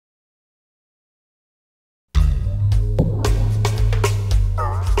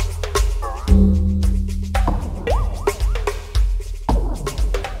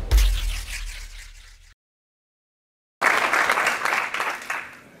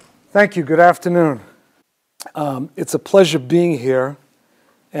Thank you. Good afternoon. It's a pleasure being here,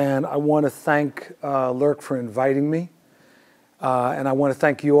 and I want to thank Lurk for inviting me, and I want to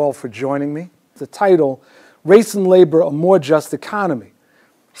thank you all for joining me. The title, Race and Labor, A More Just Economy.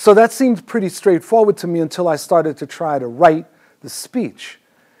 So that seemed pretty straightforward to me until I started to try to write the speech.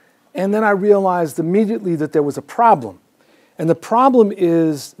 And then I realized immediately that there was a problem. And the problem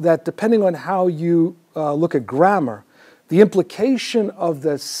is that depending on how you look at grammar, the implication of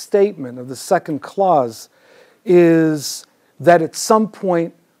the statement, of the second clause, is that at some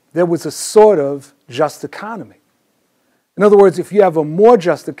point there was a sort of just economy. In other words, if you have a more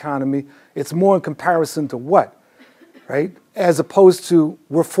just economy, it's more in comparison to what, right? As opposed to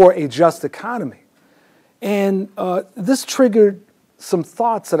we're for a just economy. And this triggered some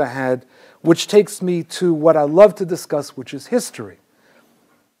thoughts that I had, which takes me to what I love to discuss, which is history.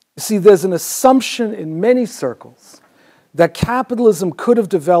 You see, there's an assumption in many circles that capitalism could have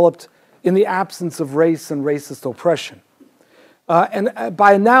developed in the absence of race and racist oppression. And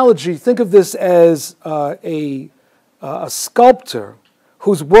by analogy, think of this as a sculptor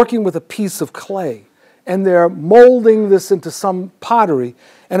who's working with a piece of clay, and they're molding this into some pottery,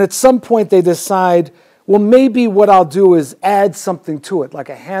 and at some point they decide, well, maybe what I'll do is add something to it, like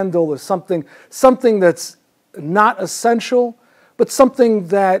a handle or something that's not essential, but something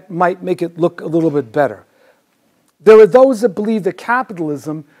that might make it look a little bit better. There are those that believe that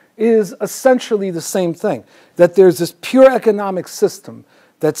capitalism is essentially the same thing, that there's this pure economic system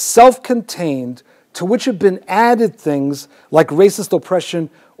that's self-contained, to which have been added things like racist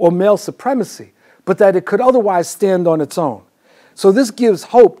oppression or male supremacy, but that it could otherwise stand on its own. So this gives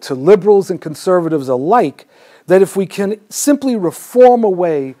hope to liberals and conservatives alike that if we can simply reform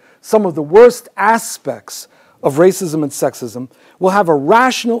away some of the worst aspects of racism and sexism, we'll have a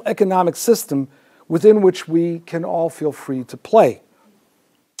rational economic system within which we can all feel free to play.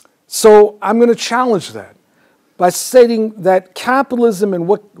 So I'm going to challenge that by stating that capitalism and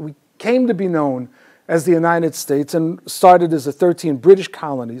what we came to be known as the United States and started as the 13 British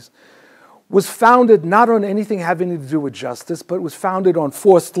colonies was founded not on anything having to do with justice, but it was founded on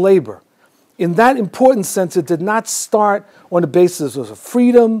forced labor. In that important sense, it did not start on the basis of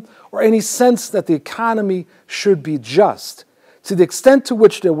freedom or any sense that the economy should be just. To the extent to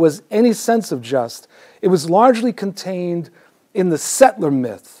which there was any sense of just, it was largely contained in the settler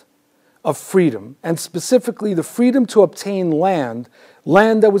myth of freedom, and specifically the freedom to obtain land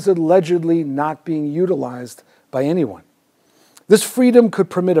that was allegedly not being utilized by anyone. This freedom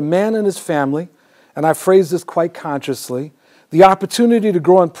could permit a man and his family, and I phrase this quite consciously, the opportunity to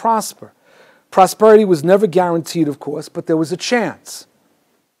grow and prosper. Prosperity was never guaranteed, of course, but there was a chance.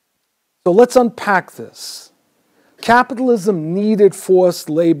 So let's unpack this. Capitalism needed forced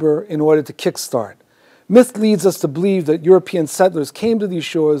labor in order to kickstart. Myth leads us to believe that European settlers came to these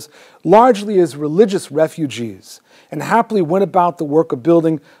shores largely as religious refugees and happily went about the work of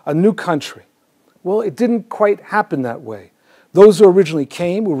building a new country. Well, it didn't quite happen that way. Those who originally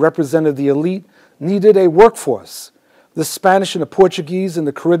came, who represented the elite, needed a workforce. The Spanish and the Portuguese in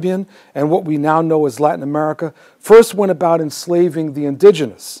the Caribbean and what we now know as Latin America first went about enslaving the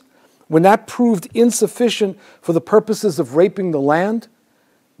indigenous. When that proved insufficient for the purposes of raping the land,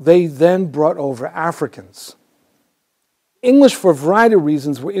 they then brought over Africans. English, for a variety of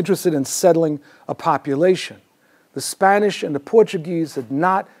reasons, were interested in settling a population. The Spanish and the Portuguese had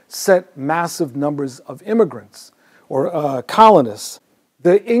not sent massive numbers of immigrants or colonists.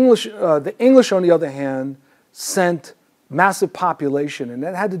 The English, on the other hand, sent massive population, and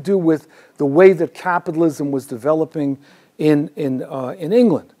that had to do with the way that capitalism was developing in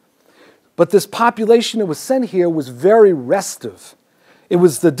England. But this population that was sent here was very restive. It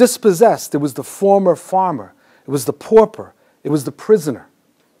was the dispossessed, it was the former farmer, it was the pauper, it was the prisoner.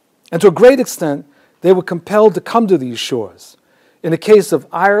 And to a great extent, they were compelled to come to these shores. In the case of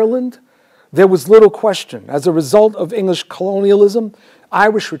Ireland, there was little question. As a result of English colonialism,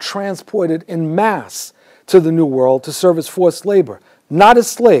 Irish were transported en masse to the New World to serve as forced labor, not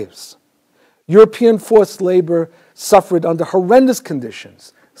as slaves. European forced labor suffered under horrendous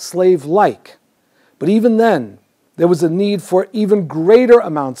conditions, slave-like. But even then, there was a need for even greater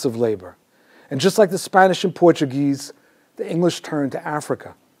amounts of labor. And just like the Spanish and Portuguese, the English turned to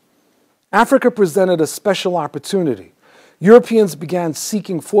Africa. Africa presented a special opportunity. Europeans began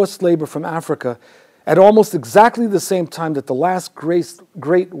seeking forced labor from Africa at almost exactly the same time that the last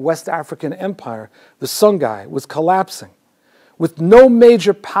great West African empire, the Songhai, was collapsing. With no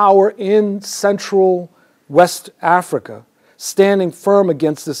major power in Central West Africa standing firm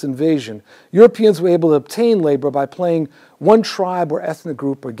against this invasion, Europeans were able to obtain labor by playing one tribe or ethnic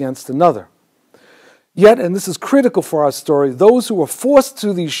group against another. Yet, and this is critical for our story, those who were forced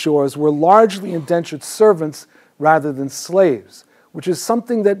to these shores were largely indentured servants rather than slaves, which is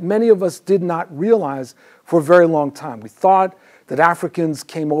something that many of us did not realize for a very long time. We thought that Africans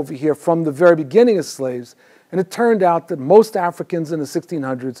came over here from the very beginning as slaves, and it turned out that most Africans in the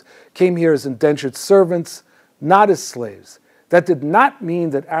 1600s came here as indentured servants, not as slaves. That did not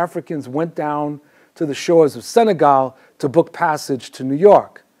mean that Africans went down to the shores of Senegal to book passage to New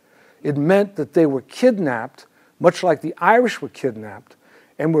York. It meant that they were kidnapped, much like the Irish were kidnapped,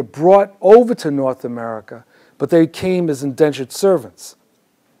 and were brought over to North America, but they came as indentured servants.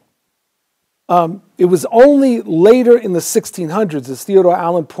 It was only later in the 1600s, as Theodore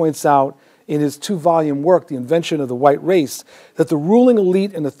Allen points out in his 2-volume work, The Invention of the White Race, that the ruling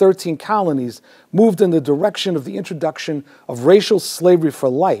elite in the 13 colonies moved in the direction of the introduction of racial slavery for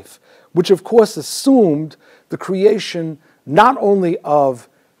life, which of course assumed the creation not only of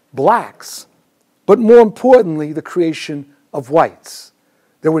blacks, but more importantly, the creation of whites.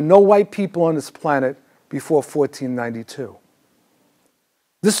 There were no white people on this planet before 1492.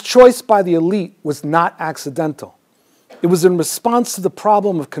 This choice by the elite was not accidental. It was in response to the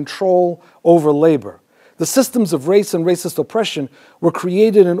problem of control over labor. The systems of race and racist oppression were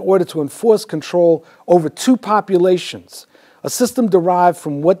created in order to enforce control over 2 populations, a system derived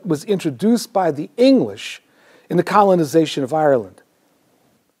from what was introduced by the English in the colonization of Ireland.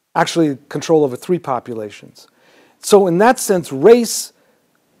 Actually, control over 3 populations. So in that sense, race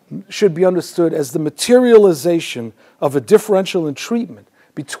should be understood as the materialization of a differential in treatment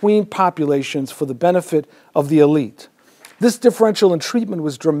between populations for the benefit of the elite. This differential in treatment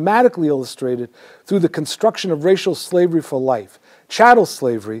was dramatically illustrated through the construction of racial slavery for life, chattel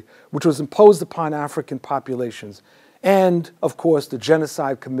slavery, which was imposed upon African populations, and, of course, the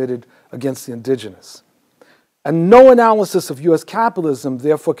genocide committed against the indigenous. And no analysis of U.S. capitalism,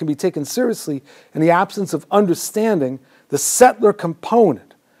 therefore, can be taken seriously in the absence of understanding the settler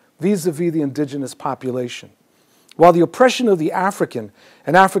component vis-a-vis the indigenous population. While the oppression of the African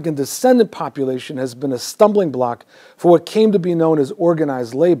and African descendant population has been a stumbling block for what came to be known as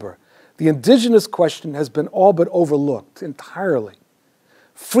organized labor, the indigenous question has been all but overlooked entirely.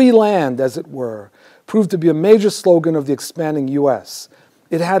 Free land, as it were, proved to be a major slogan of the expanding U.S.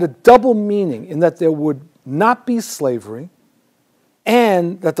 It had a double meaning in that there would not be slavery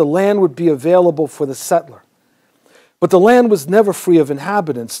and that the land would be available for the settler. But the land was never free of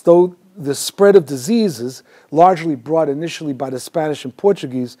inhabitants, though the spread of diseases, largely brought initially by the Spanish and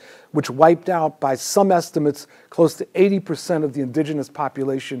Portuguese, which wiped out, by some estimates, close to 80% of the indigenous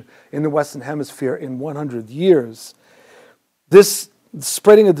population in the Western Hemisphere in 100 years. This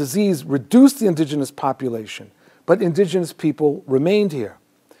spreading of disease reduced the indigenous population, but indigenous people remained here.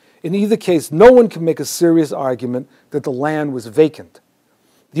 In either case, no one can make a serious argument that the land was vacant.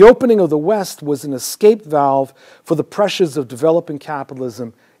 The opening of the West was an escape valve for the pressures of developing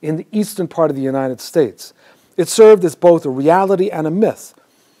capitalism in the eastern part of the United States. It served as both a reality and a myth.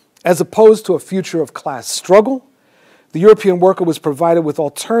 As opposed to a future of class struggle, the European worker was provided with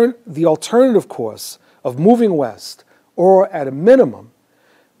the alternative course of moving west, or at a minimum,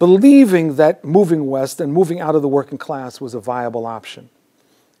 believing that moving west and moving out of the working class was a viable option.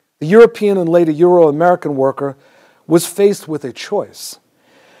 The European and later Euro-American worker was faced with a choice.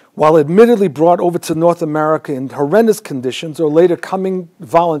 While admittedly brought over to North America in horrendous conditions, or later coming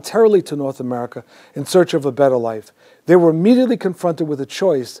voluntarily to North America in search of a better life, they were immediately confronted with a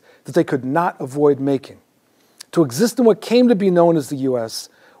choice that they could not avoid making. To exist in what came to be known as the U.S.,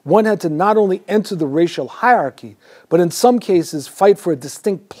 one had to not only enter the racial hierarchy, but in some cases fight for a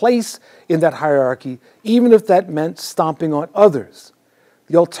distinct place in that hierarchy, even if that meant stomping on others.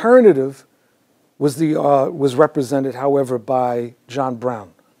 The alternative was represented, however, by John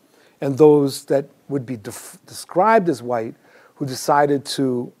Brown and those that would be described as white who decided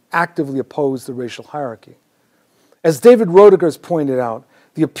to actively oppose the racial hierarchy. As David Roediger has pointed out,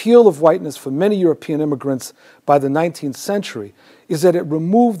 the appeal of whiteness for many European immigrants by the 19th century is that it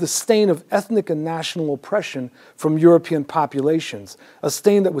removed the stain of ethnic and national oppression from European populations, a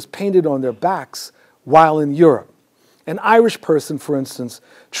stain that was painted on their backs while in Europe. An Irish person, for instance,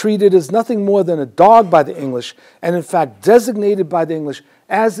 treated as nothing more than a dog by the English, and in fact designated by the English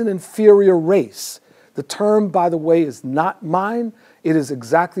as an inferior race. The term, by the way, is not mine. It is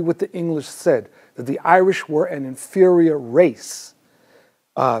exactly what the English said, that the Irish were an inferior race.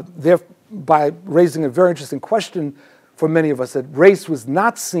 Thereby raising a very interesting question for many of us, that race was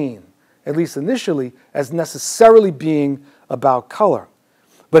not seen, at least initially, as necessarily being about color.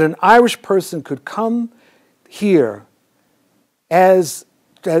 But an Irish person could come here as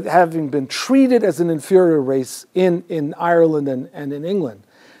having been treated as an inferior race in Ireland and in England.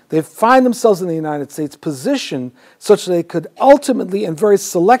 They find themselves in the United States positioned such that they could ultimately and very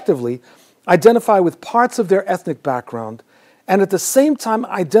selectively identify with parts of their ethnic background and at the same time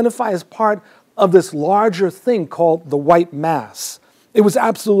identify as part of this larger thing called the white mass. It was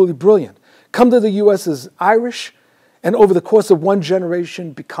absolutely brilliant. Come to the U.S. as Irish, and over the course of one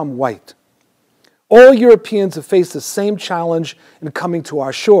generation, become white. All Europeans have faced the same challenge in coming to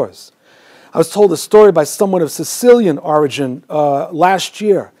our shores. I was told a story by someone of Sicilian origin last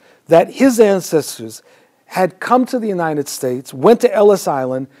year that his ancestors had come to the United States, went to Ellis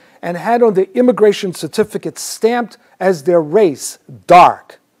Island, and had on their immigration certificate stamped as their race,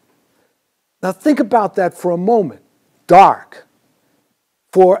 dark. Now think about that for a moment. Dark.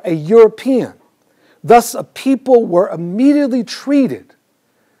 For a European. Thus, a people were immediately treated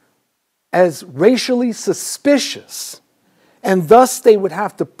as racially suspicious, and thus they would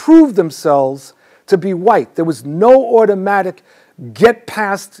have to prove themselves to be white. There was no automatic get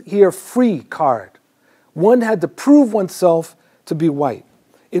past here free card. One had to prove oneself to be white.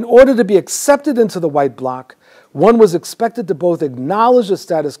 In order to be accepted into the white bloc, one was expected to both acknowledge the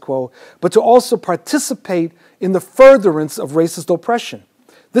status quo, but to also participate in the furtherance of racist oppression.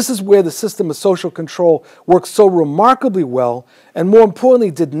 This is where the system of social control worked so remarkably well, and more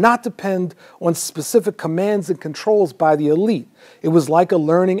importantly, did not depend on specific commands and controls by the elite. It was like a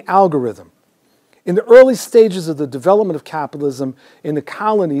learning algorithm. In the early stages of the development of capitalism in the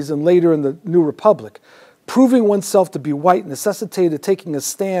colonies and later in the New Republic, proving oneself to be white necessitated taking a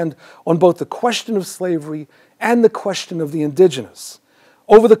stand on both the question of slavery and the question of the indigenous.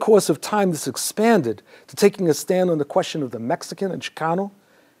 Over the course of time, this expanded to taking a stand on the question of the Mexican and Chicano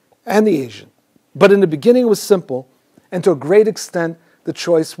and the Asian. But in the beginning, it was simple, and to a great extent, the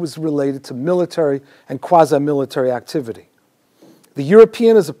choice was related to military and quasi-military activity. The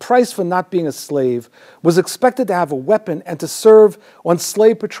European, as a price for not being a slave, was expected to have a weapon and to serve on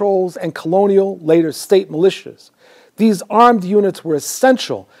slave patrols and colonial, later state militias. These armed units were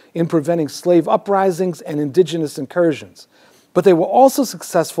essential in preventing slave uprisings and indigenous incursions, but they were also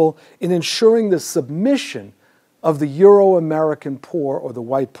successful in ensuring the submission of the Euro-American poor or the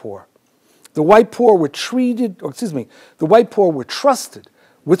white poor. The white poor were the white poor were trusted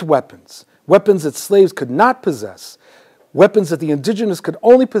with weapons, weapons that slaves could not possess, weapons that the indigenous could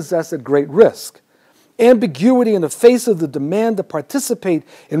only possess at great risk. Ambiguity in the face of the demand to participate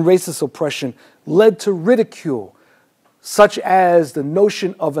in racist oppression led to ridicule, such as the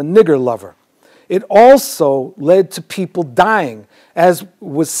notion of a nigger lover. It also led to people dying, as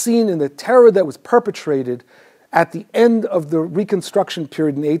was seen in the terror that was perpetrated at the end of the Reconstruction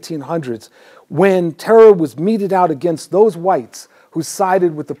period in the 1800s, when terror was meted out against those whites who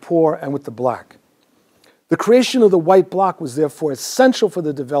sided with the poor and with the black. The creation of the white bloc was therefore essential for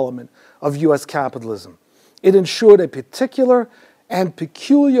the development of U.S. capitalism. It ensured a particular and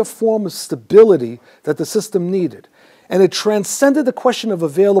peculiar form of stability that the system needed, and it transcended the question of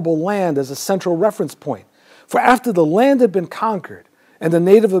available land as a central reference point. For after the land had been conquered, and the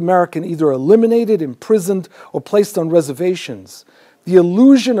Native American either eliminated, imprisoned, or placed on reservations, the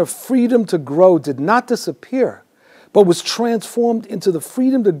illusion of freedom to grow did not disappear, but was transformed into the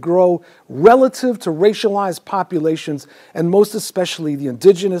freedom to grow relative to racialized populations, and most especially the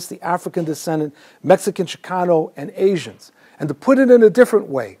indigenous, the African descendant, Mexican, Chicano, and Asians. And to put it in a different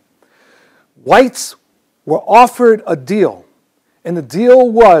way, whites were offered a deal, and the deal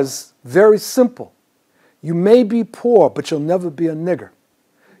was very simple. You may be poor, but you'll never be a nigger.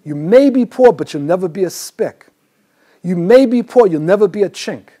 You may be poor, but you'll never be a spick. You may be poor, you'll never be a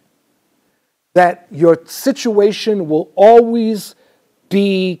chink. That your situation will always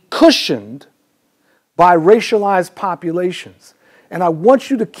be cushioned by racialized populations. And I want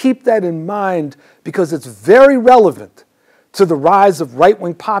you to keep that in mind because it's very relevant to the rise of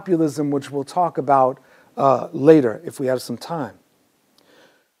right-wing populism, which we'll talk about later if we have some time.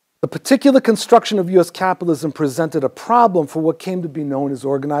 The particular construction of U.S. capitalism presented a problem for what came to be known as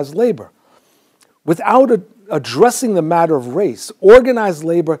organized labor. Without addressing the matter of race, organized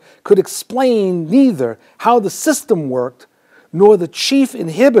labor could explain neither how the system worked nor the chief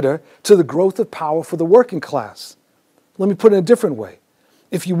inhibitor to the growth of power for the working class. Let me put it in a different way.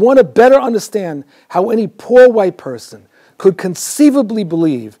 If you want to better understand how any poor white person could conceivably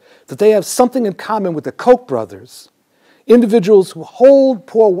believe that they have something in common with the Koch brothers, individuals who hold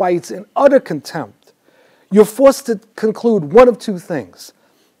poor whites in utter contempt, you're forced to conclude one of two things.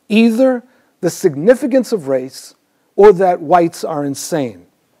 Either the significance of race or that whites are insane.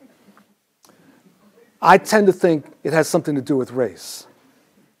 I tend to think it has something to do with race.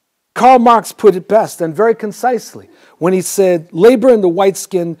 Karl Marx put it best and very concisely when he said, labor in the white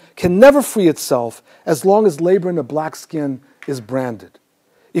skin can never free itself as long as labor in the black skin is branded.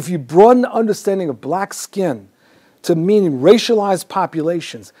 If you broaden the understanding of black skin to meaning racialized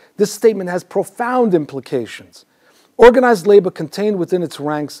populations, this statement has profound implications. Organized labor contained within its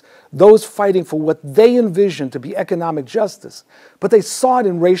ranks those fighting for what they envisioned to be economic justice, but they saw it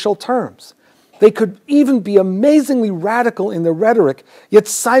in racial terms. They could even be amazingly radical in their rhetoric, yet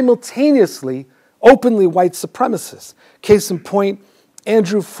simultaneously openly white supremacists. Case in point,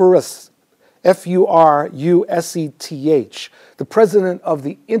 Andrew Furuseth, F-U-R-U-S-E-T-H, the president of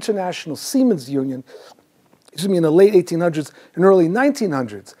the International Seamen's Union, in the late 1800s and early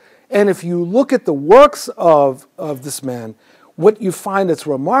 1900s. And if you look at the works of this man, what you find that's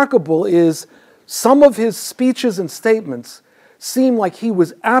remarkable is some of his speeches and statements seem like he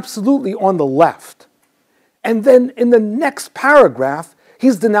was absolutely on the left. And then in the next paragraph,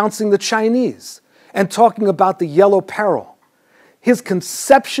 he's denouncing the Chinese and talking about the yellow peril. His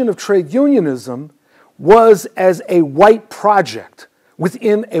conception of trade unionism was as a white project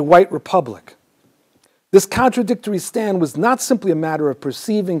within a white republic. This contradictory stand was not simply a matter of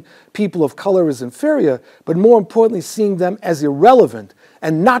perceiving people of color as inferior, but more importantly, seeing them as irrelevant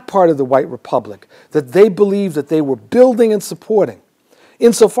and not part of the white republic that they believed that they were building and supporting.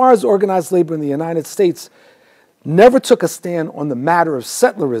 Insofar as organized labor in the United States never took a stand on the matter of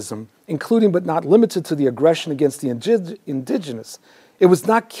settlerism, including but not limited to the aggression against the indigenous, it was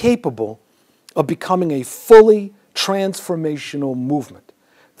not capable of becoming a fully transformational movement.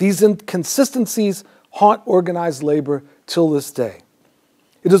 These inconsistencies haunt organized labor till this day.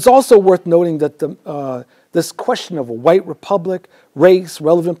 It is also worth noting that this question of a white republic, race,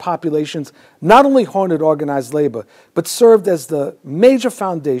 relevant populations, not only haunted organized labor, but served as the major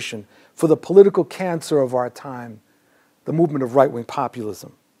foundation for the political cancer of our time, the movement of right-wing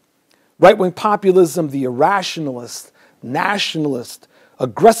populism. Right-wing populism, the irrationalist, nationalist,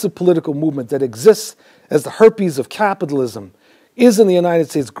 aggressive political movement that exists as the herpes of capitalism, is in the United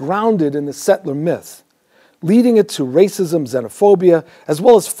States grounded in the settler myth, leading it to racism, xenophobia, as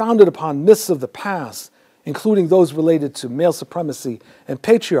well as founded upon myths of the past, including those related to male supremacy and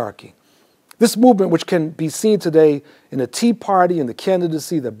patriarchy. This movement, which can be seen today in the Tea Party and the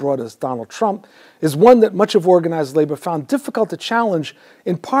candidacy that brought us Donald Trump, is one that much of organized labor found difficult to challenge,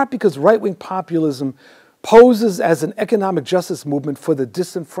 in part because right-wing populism poses as an economic justice movement for the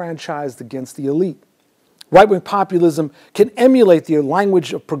disenfranchised against the elite. Right-wing populism can emulate the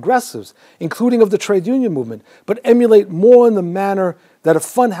language of progressives, including of the trade union movement, but emulate more in the manner that a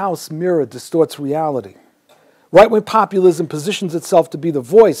funhouse mirror distorts reality. Right-wing populism positions itself to be the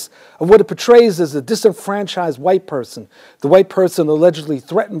voice of what it portrays as a disenfranchised white person, the white person allegedly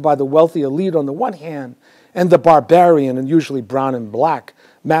threatened by the wealthy elite on the one hand, and the barbarian, and usually brown and black,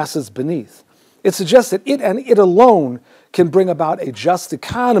 masses beneath. It suggests that it and it alone can bring about a just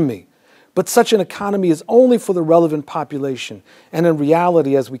economy, but such an economy is only for the relevant population, and in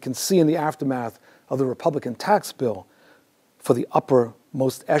reality, as we can see in the aftermath of the Republican tax bill, for the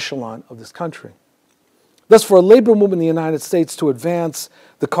uppermost echelon of this country. Thus, for a labor movement in the United States to advance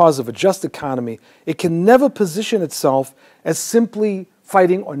the cause of a just economy, it can never position itself as simply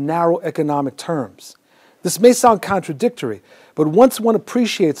fighting on narrow economic terms. This may sound contradictory, but once one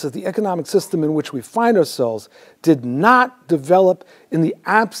appreciates that the economic system in which we find ourselves did not develop in the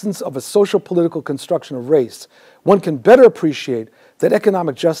absence of a social political construction of race, one can better appreciate that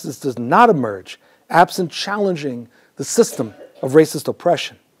economic justice does not emerge absent challenging the system of racist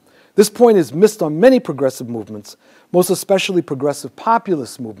oppression. This point is missed on many progressive movements, most especially progressive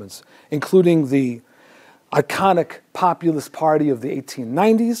populist movements, including the iconic Populist Party of the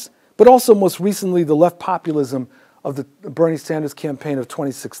 1890s, but also most recently the left populism of the Bernie Sanders campaign of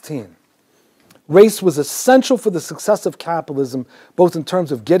 2016. Race was essential for the success of capitalism, both in terms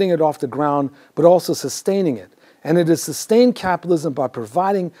of getting it off the ground, but also sustaining it. And it has sustained capitalism by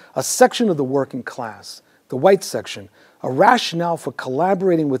providing a section of the working class, the white section, a rationale for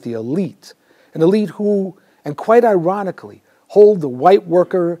collaborating with the elite, an elite who, and quite ironically, hold the white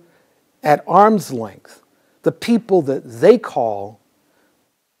worker at arm's length, the people that they call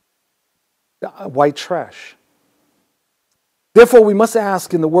white trash. Therefore, we must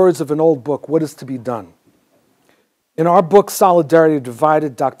ask, in the words of an old book, what is to be done? In our book, Solidarity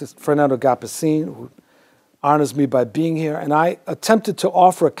Divided, Dr. Fernando Gapacin, who honors me by being here, and I attempted to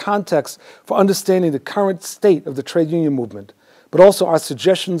offer a context for understanding the current state of the trade union movement, but also our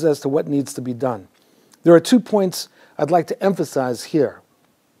suggestions as to what needs to be done. There are 2 points I'd like to emphasize here.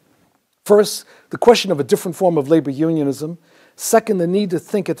 First, the question of a different form of labor unionism. Second, the need to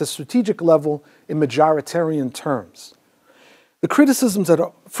think at the strategic level in majoritarian terms. The criticisms that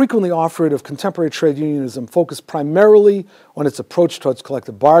are frequently offered of contemporary trade unionism focus primarily on its approach towards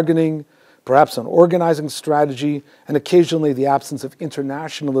collective bargaining, perhaps on organizing strategy, and occasionally the absence of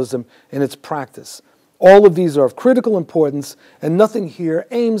internationalism in its practice. All of these are of critical importance, and nothing here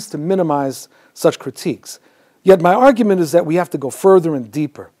aims to minimize such critiques. Yet my argument is that we have to go further and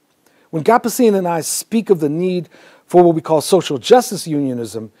deeper. When Gapasian and I speak of the need for what we call social justice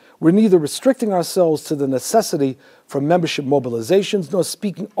unionism, we're neither restricting ourselves to the necessity for membership mobilizations, nor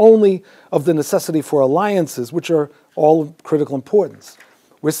speaking only of the necessity for alliances, which are all of critical importance.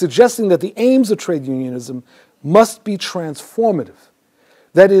 We're suggesting that the aims of trade unionism must be transformative.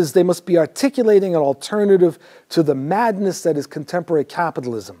 That is, they must be articulating an alternative to the madness that is contemporary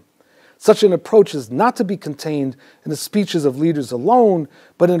capitalism. Such an approach is not to be contained in the speeches of leaders alone,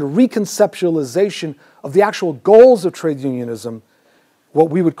 but in a reconceptualization of the actual goals of trade unionism,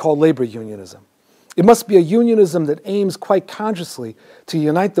 what we would call labor unionism. It must be a unionism that aims quite consciously to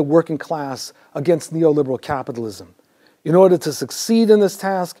unite the working class against neoliberal capitalism. In order to succeed in this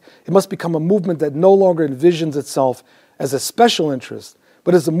task, it must become a movement that no longer envisions itself as a special interest,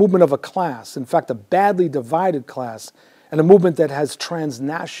 but as a movement of a class, in fact, a badly divided class, and a movement that has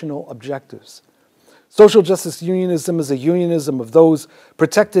transnational objectives. Social justice unionism is a unionism of those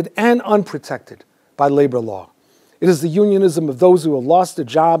protected and unprotected by labor law. It is the unionism of those who have lost their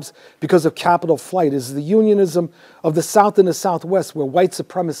jobs because of capital flight. It is the unionism of the South and the Southwest, where white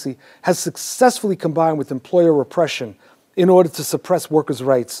supremacy has successfully combined with employer repression in order to suppress workers'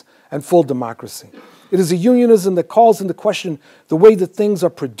 rights and full democracy. It is a unionism that calls into question the way that things are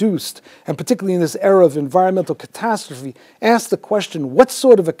produced, and particularly in this era of environmental catastrophe, asks the question, what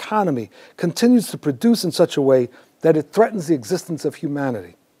sort of economy continues to produce in such a way that it threatens the existence of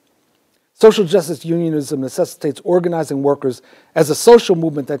humanity? Social justice unionism necessitates organizing workers as a social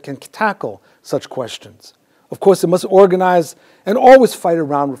movement that can tackle such questions. Of course, it must organize and always fight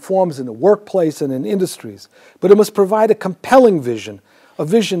around reforms in the workplace and in industries, but it must provide a compelling vision, a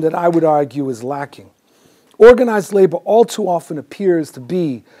vision that I would argue is lacking. Organized labor all too often appears to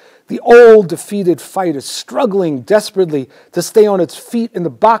be the old defeated fighter struggling desperately to stay on its feet in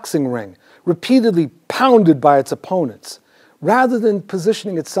the boxing ring, repeatedly pounded by its opponents, rather than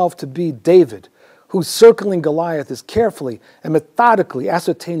positioning itself to be David, who circling Goliath is carefully and methodically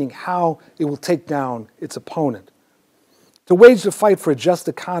ascertaining how it will take down its opponent. To wage the fight for a just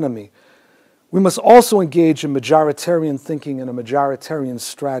economy, we must also engage in majoritarian thinking and a majoritarian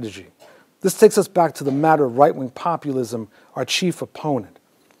strategy. This takes us back to the matter of right-wing populism, our chief opponent.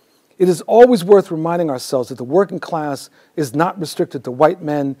 It is always worth reminding ourselves that the working class is not restricted to white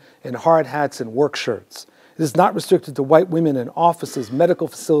men in hard hats and work shirts. It is not restricted to white women in offices, medical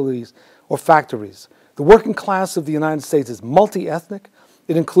facilities, or factories. The working class of the United States is multi-ethnic.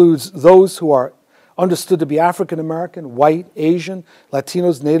 It includes those who are understood to be African American, white, Asian,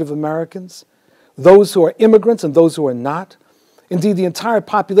 Latinos, Native Americans, those who are immigrants and those who are not. Indeed, the entire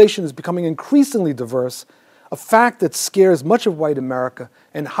population is becoming increasingly diverse, a fact that scares much of white America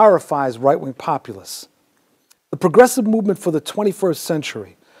and horrifies right-wing populists. The progressive movement for the 21st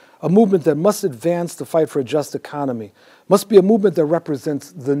century, a movement that must advance the fight for a just economy, must be a movement that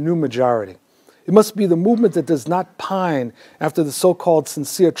represents the new majority. It must be the movement that does not pine after the so-called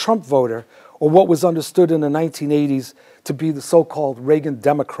sincere Trump voter or what was understood in the 1980s to be the so-called Reagan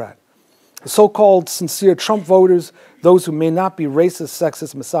Democrat. The so-called sincere Trump voters, those who may not be racist,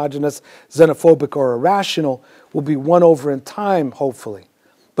 sexist, misogynist, xenophobic, or irrational, will be won over in time, hopefully.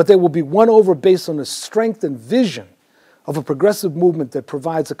 But they will be won over based on the strength and vision of a progressive movement that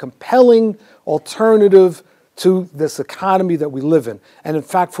provides a compelling alternative to this economy that we live in, and in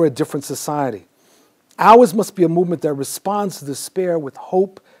fact for a different society. Ours must be a movement that responds to despair with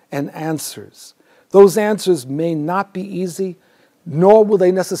hope and answers. Those answers may not be easy, nor will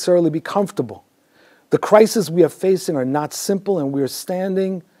they necessarily be comfortable. The crises we are facing are not simple, and we are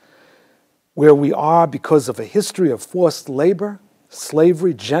standing where we are because of a history of forced labor,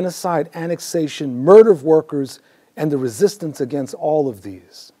 slavery, genocide, annexation, murder of workers, and the resistance against all of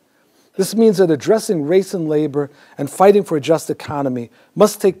these. This means that addressing race and labor and fighting for a just economy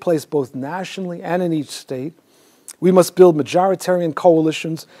must take place both nationally and in each state. We must build majoritarian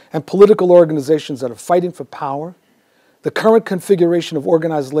coalitions and political organizations that are fighting for power. The current configuration of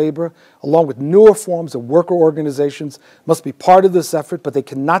organized labor, along with newer forms of worker organizations, must be part of this effort, but they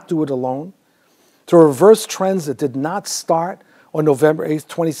cannot do it alone. To reverse trends that did not start on November 8th,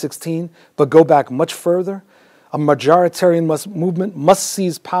 2016, but go back much further, a majoritarian movement must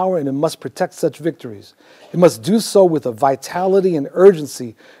seize power, and it must protect such victories. It must do so with a vitality and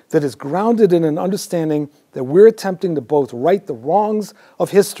urgency that is grounded in an understanding that we're attempting to both right the wrongs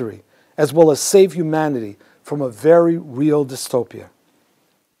of history as well as save humanity from a very real dystopia.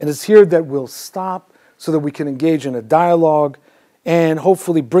 And it's here that we'll stop so that we can engage in a dialogue and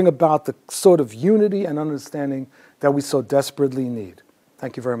hopefully bring about the sort of unity and understanding that we so desperately need.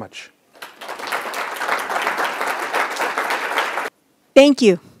 Thank you very much. Thank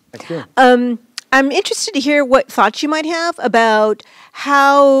you. Thank you. I'm interested to hear what thoughts you might have about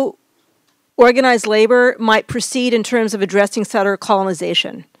how organized labor might proceed in terms of addressing settler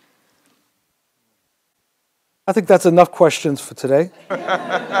colonization. I think that's enough questions for today.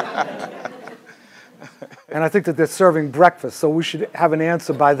 And I think that they're serving breakfast, so we should have an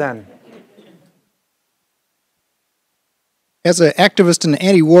answer by then. As an activist in the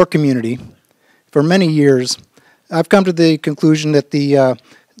anti-war community for many years, I've come to the conclusion that the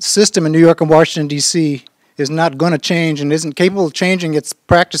system in New York and Washington, D.C. is not going to change and isn't capable of changing its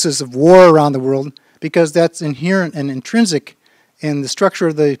practices of war around the world because that's inherent and intrinsic in the structure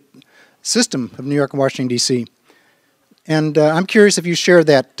of the system of New York and Washington, D.C. And I'm curious if you share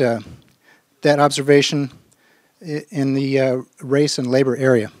that, that observation in the race and labor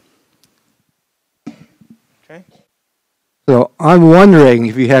area. Okay. So I'm wondering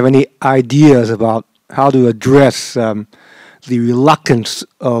if you have any ideas about how to address the reluctance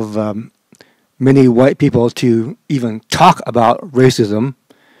of many white people to even talk about racism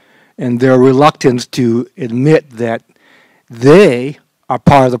and their reluctance to admit that they are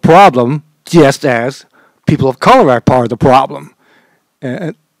part of the problem just as people of color are part of the problem.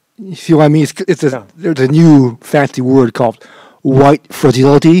 You see what I mean? There's a new fancy word called white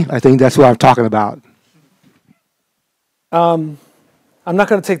fragility. I think that's what I'm talking about. I'm not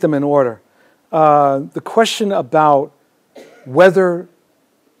going to take them in order. The question about whether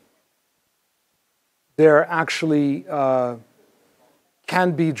there actually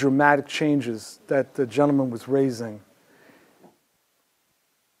can be dramatic changes that the gentleman was raising.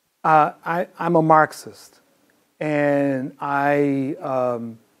 I'm a Marxist, and I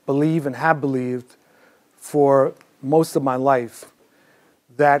believe and have believed for most of my life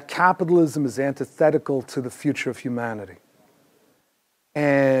that capitalism is antithetical to the future of humanity.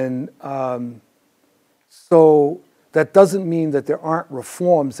 And so that doesn't mean that there aren't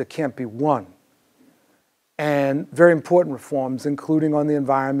reforms that can't be won. And very important reforms, including on the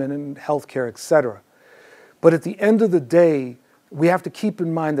environment and healthcare, et cetera. But at the end of the day, we have to keep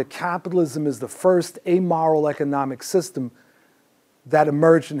in mind that capitalism is the first amoral economic system that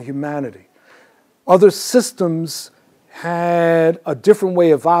emerged in humanity. Other systems had a different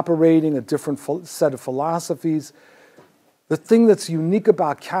way of operating, a different set of philosophies. The thing that's unique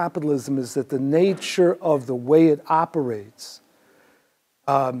about capitalism is that the nature of the way it operates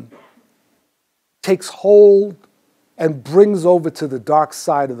takes hold and brings over to the dark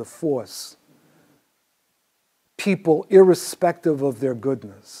side of the force people irrespective of their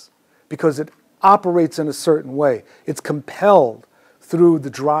goodness, because it operates in a certain way. It's compelled through the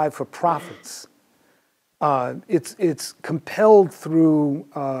drive for profits. It's compelled through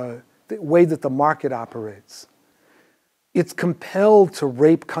the way that the market operates. It's compelled to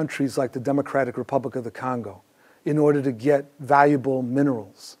rape countries like the Democratic Republic of the Congo in order to get valuable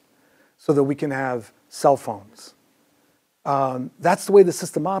minerals so that we can have cell phones. That's the way the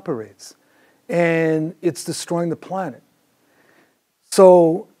system operates. And it's destroying the planet.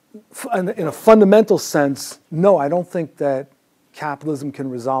 So in a fundamental sense, no, I don't think that capitalism can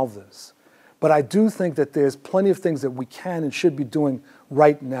resolve this. But I do think that there's plenty of things that we can and should be doing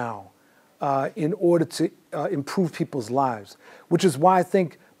right now in order to improve people's lives, which is why I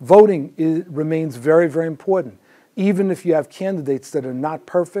think voting remains very, very important. Even if you have candidates that are not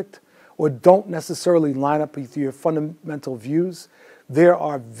perfect or don't necessarily line up with your fundamental views, there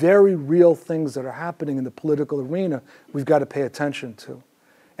are very real things that are happening in the political arena we've got to pay attention to.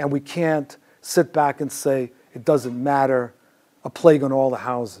 And we can't sit back and say, it doesn't matter, a plague on all the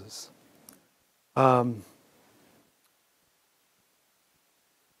houses.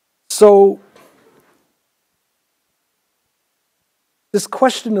 So this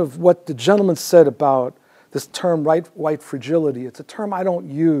question of what the gentleman said about this term white fragility, it's a term I don't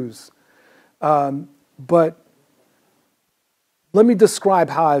use, but let me describe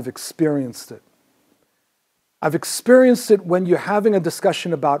how I've experienced it. I've experienced it when you're having a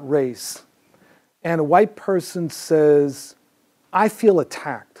discussion about race and a white person says, I feel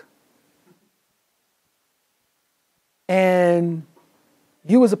attacked. And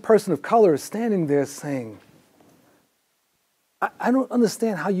you as a person of color are standing there saying, I don't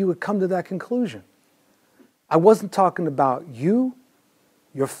understand how you would come to that conclusion. I wasn't talking about you,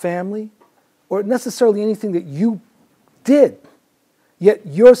 your family, or necessarily anything that you did. Yet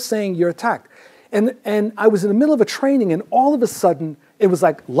you're saying you're attacked. And I was in the middle of a training, and all of a sudden, it was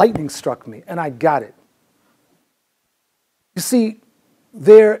like lightning struck me, and I got it. You see,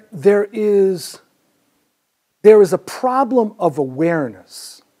 there is there is a problem of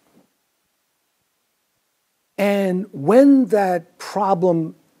awareness. And when that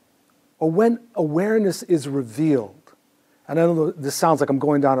problem, or when awareness is revealed, and I know this sounds like I'm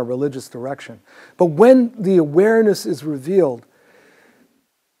going down a religious direction, but when the awareness is revealed,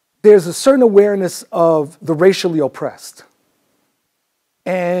 there's a certain awareness of the racially oppressed.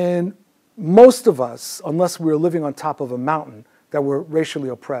 And most of us, unless we're living on top of a mountain that were racially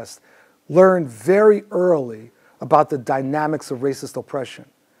oppressed, learned very early about the dynamics of racist oppression.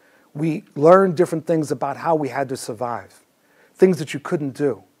 We learned different things about how we had to survive, things that you couldn't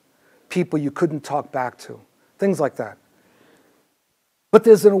do, people you couldn't talk back to, things like that. But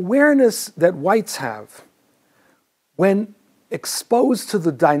there's an awareness that whites have when exposed to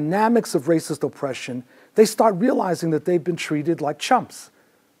the dynamics of racist oppression, they start realizing that they've been treated like chumps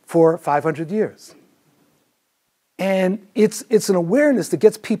for 500 years. And it's an awareness that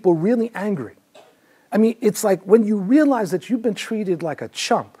gets people really angry. I mean, it's like when you realize that you've been treated like a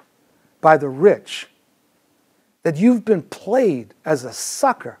chump by the rich, that you've been played as a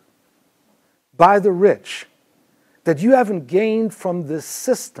sucker by the rich, that you haven't gained from this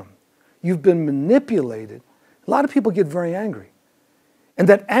system, you've been manipulated, a lot of people get very angry. And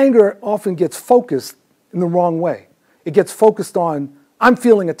that anger often gets focused in the wrong way. It gets focused on, I'm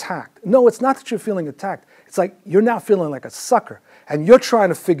feeling attacked. No, it's not that you're feeling attacked. It's like you're now feeling like a sucker, and you're trying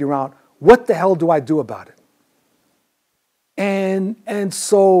to figure out, what the hell do I do about it? And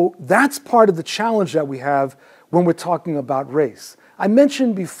so that's part of the challenge that we have when we're talking about race. I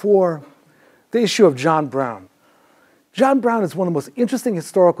mentioned before the issue of John Brown. John Brown is one of the most interesting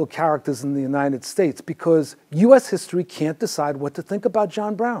historical characters in the United States because U.S. history can't decide what to think about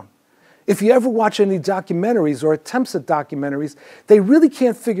John Brown. If you ever watch any documentaries or attempts at documentaries, they really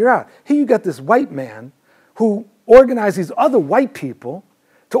can't figure out. Here you got this white man who organized these other white people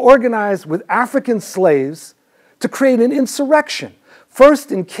to organize with African slaves to create an insurrection,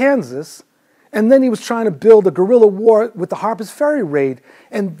 first in Kansas, and then he was trying to build a guerrilla war with the Harper's Ferry raid.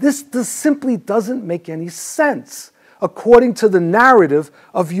 And this simply doesn't make any sense according to the narrative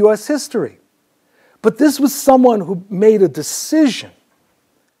of U.S. history. But this was someone who made a decision.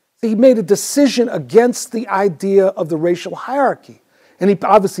 He made a decision against the idea of the racial hierarchy, and he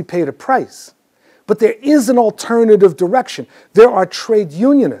obviously paid a price. But there is an alternative direction. There are trade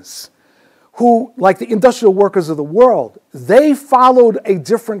unionists who, like the industrial workers of the world, they followed a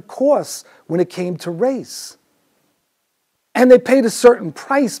different course when it came to race. And they paid a certain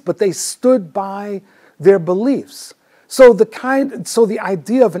price, but they stood by their beliefs. So the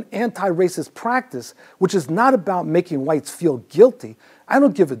idea of an anti-racist practice, which is not about making whites feel guilty. I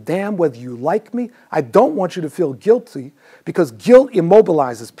don't give a damn whether you like me. I don't want you to feel guilty because guilt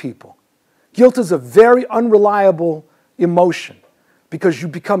immobilizes people. Guilt is a very unreliable emotion because you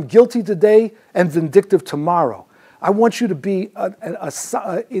become guilty today and vindictive tomorrow. I want you to be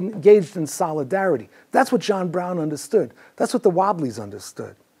engaged in solidarity. That's what John Brown understood. That's what the Wobblies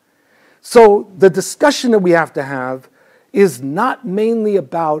understood. So the discussion that we have to have is not mainly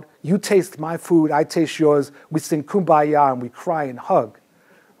about you taste my food, I taste yours, we sing kumbaya and we cry and hug,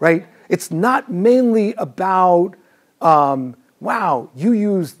 right? It's not mainly about, wow, you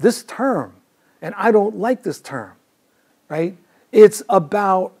use this term and I don't like this term, right? It's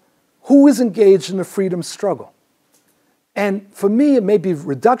about who is engaged in the freedom struggle. And for me, it may be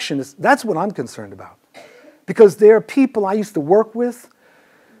reductionist. That's what I'm concerned about. Because there are people I used to work with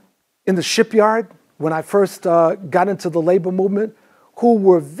in the shipyard when I first got into the labor movement who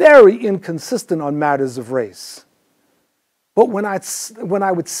were very inconsistent on matters of race. But when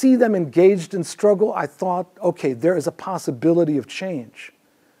I would see them engaged in struggle, I thought, okay, there is a possibility of change,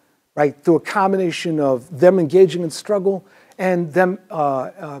 right? Through a combination of them engaging in struggle and them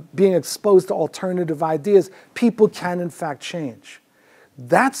being exposed to alternative ideas, people can in fact change.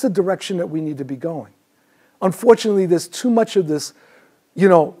 That's the direction that we need to be going. Unfortunately, there's too much of this,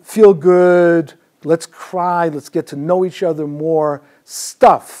 feel good, let's cry, let's get to know each other more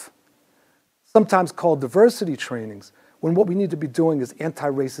stuff, sometimes called diversity trainings, when what we need to be doing is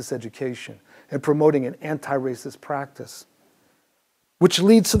anti-racist education and promoting an anti-racist practice, which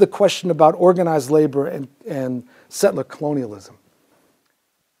leads to the question about organized labor and settler colonialism.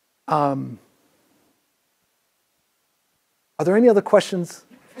 Are there any other questions?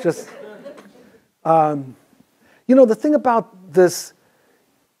 Just, the thing about this,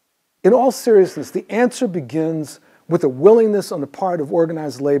 in all seriousness, the answer begins with a willingness on the part of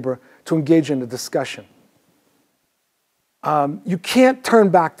organized labor to engage in a discussion. You can't turn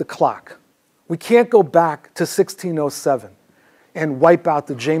back the clock. We can't go back to 1607 and wipe out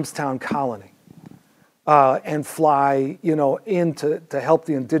the Jamestown colony. and fly, in to help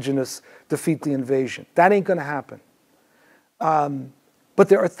the indigenous defeat the invasion. That ain't going to happen. But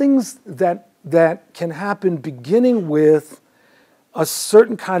there are things that can happen beginning with a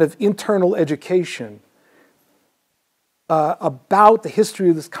certain kind of internal education about the history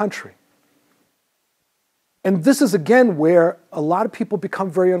of this country. And this is, again, where a lot of people become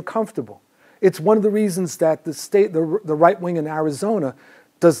very uncomfortable. It's one of the reasons that the right wing in Arizona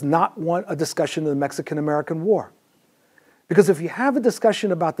does not want a discussion of the Mexican-American War. Because if you have a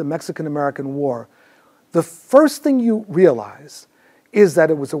discussion about the Mexican-American War, the first thing you realize is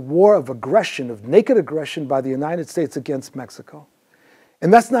that it was a war of aggression, of naked aggression by the United States against Mexico.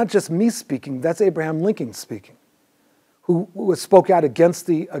 And that's not just me speaking, that's Abraham Lincoln speaking, who spoke out against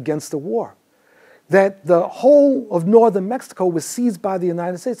the war. That the whole of northern Mexico was seized by the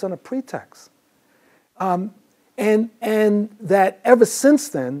United States on a pretext. And that ever since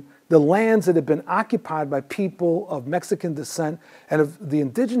then, the lands that have been occupied by people of Mexican descent and of the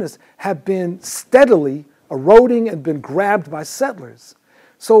indigenous have been steadily eroding and been grabbed by settlers.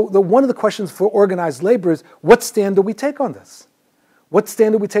 So one of the questions for organized labor is, what stand do we take on this? What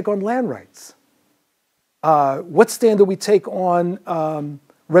stand do we take on land rights? What stand do we take on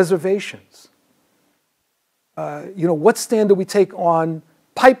reservations? What stand do we take on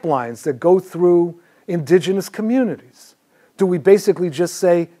pipelines that go through indigenous communities? Do we basically just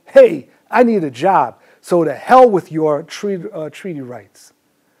say, hey, I need a job, so to hell with your treaty rights?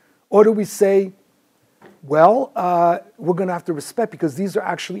 Or do we say, well, we're going to have to respect because these are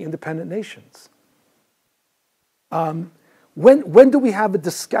actually independent nations? When do we have a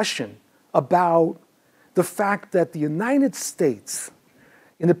discussion about the fact that the United States,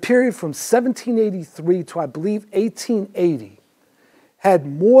 in the period from 1783 to, I believe, 1880, had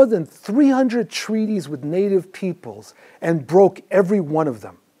more than 300 treaties with native peoples and broke every one of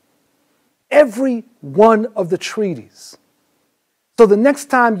them? Every one of the treaties. So the next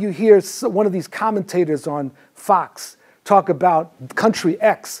time you hear one of these commentators on Fox talk about country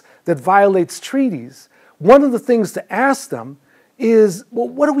X that violates treaties, one of the things to ask them is, well,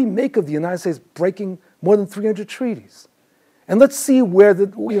 what do we make of the United States breaking more than 300 treaties? And let's see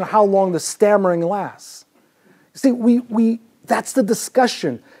how long the stammering lasts. See, that's the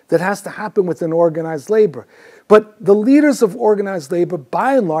discussion that has to happen within organized labor. But the leaders of organized labor,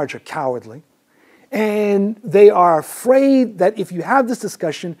 by and large, are cowardly. And they are afraid that if you have this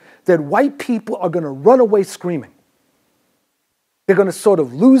discussion, that white people are going to run away screaming. They're going to sort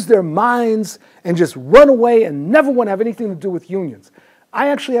of lose their minds and just run away and never want to have anything to do with unions. I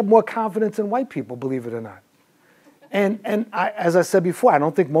actually have more confidence in white people, believe it or not. And as I said before, I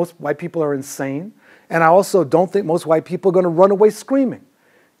don't think most white people are insane. And I also don't think most white people are going to run away screaming.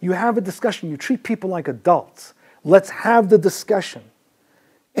 You have a discussion. You treat people like adults. Let's have the discussion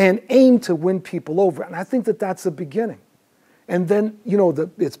and aim to win people over. And I think that that's the beginning. And then,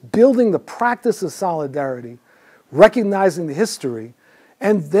 it's building the practice of solidarity, recognizing the history,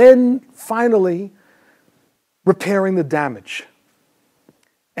 and then finally repairing the damage.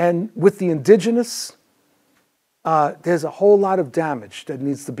 And with the indigenous, there's a whole lot of damage that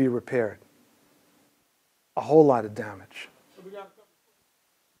needs to be repaired. A whole lot of damage.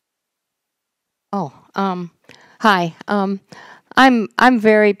 Hi. I'm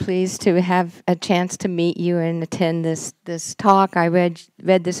very pleased to have a chance to meet you and attend this talk. I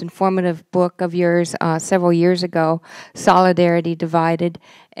read this informative book of yours several years ago, Solidarity Divided,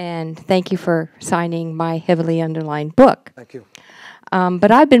 and thank you for signing my heavily underlined book. Thank you.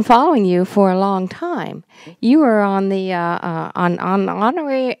 But I've been following you for a long time. You were on the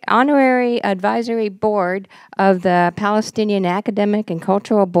honorary advisory board of the Palestinian Academic and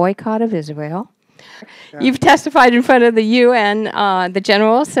Cultural Boycott of Israel. Yeah. You've testified in front of the UN, the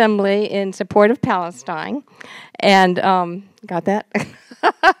General Assembly, in support of Palestine, and got that?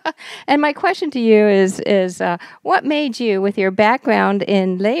 And my question to you is what made you, with your background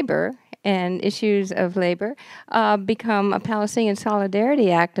in labor and issues of labor, become a Palestinian solidarity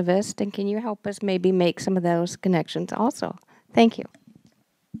activist, and can you help us maybe make some of those connections also? Thank you.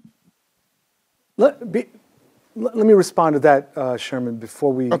 Let me respond to that, Sherman,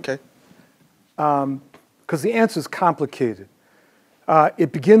 before we... Okay. Because the answer is complicated.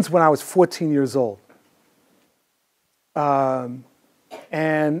 It begins when I was 14 years old. And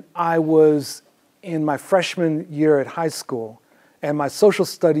I was in my freshman year at high school, and my social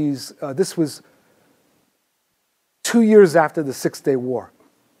studies, this was 2 years after the Six-Day War.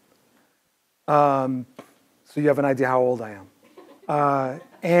 So you have an idea how old I am.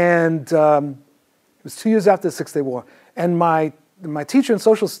 It was 2 years after the Six-Day War. And my teacher in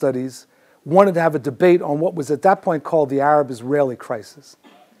social studies wanted to have a debate on what was at that point called the Arab-Israeli crisis.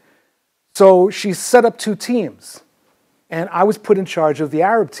 So she set up 2 teams, and I was put in charge of the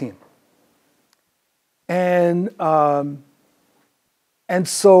Arab team. And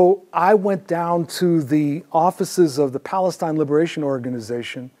so I went down to the offices of the Palestine Liberation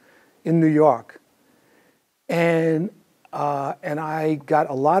Organization in New York. And I got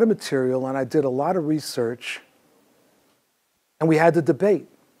a lot of material, and I did a lot of research, and we had the debate.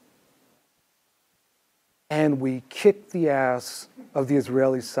 And we kicked the ass of the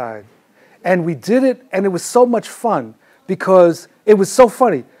Israeli side. And we did it, and it was so much fun because it was so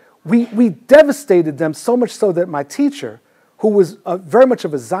funny. We devastated them so much so that my teacher, who was very much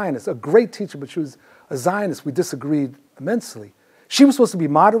of a Zionist, a great teacher, but she was a Zionist, we disagreed immensely. She was supposed to be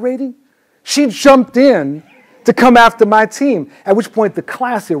moderating. She jumped in to come after my team, at which point the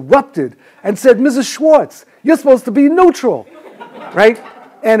class erupted and said, Mrs. Schwartz, you're supposed to be neutral, right?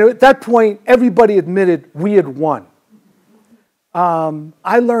 And at that point, everybody admitted we had won.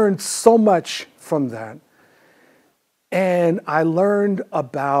 I learned so much from that. And I learned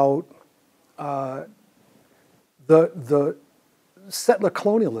about the settler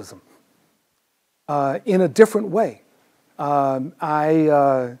colonialism in a different way. And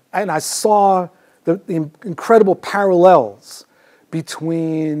I saw the incredible parallels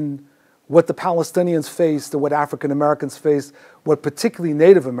between what the Palestinians faced and what African Americans faced, what particularly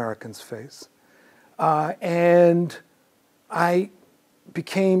Native Americans face. And I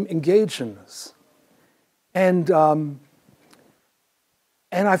became engaged in this. And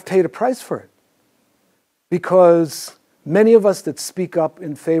I've paid a price for it. Because many of us that speak up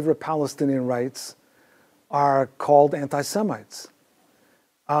in favor of Palestinian rights are called anti-Semites.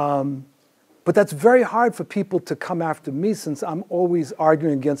 But that's very hard for people to come after me, since I'm always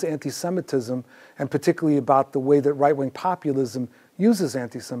arguing against anti-Semitism, and particularly about the way that right-wing populism uses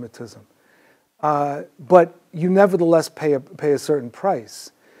anti-Semitism. But you nevertheless pay a certain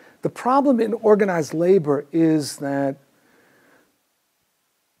price. The problem in organized labor is that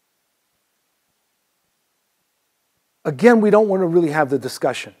again, we don't want to really have the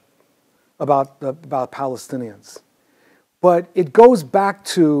discussion about Palestinians. But it goes back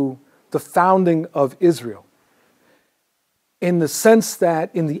to the founding of Israel, in the sense that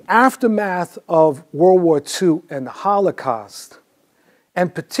in the aftermath of World War II and the Holocaust,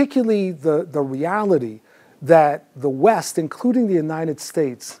 and particularly the reality that the West, including the United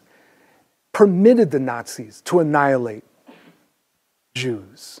States, permitted the Nazis to annihilate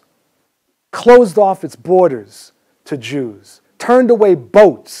Jews, closed off its borders to Jews, turned away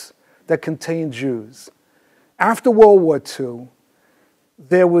boats that contained Jews. After World War II,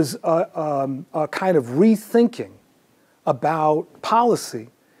 there was a kind of rethinking about policy,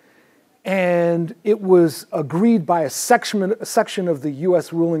 and it was agreed by a section of the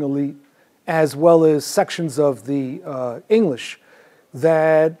US ruling elite, as well as sections of the English,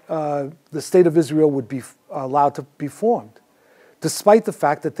 that the State of Israel would be allowed to be formed, despite the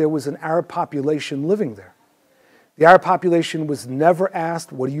fact that there was an Arab population living there. The Arab population was never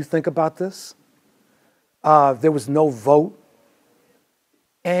asked, what do you think about this? There was no vote.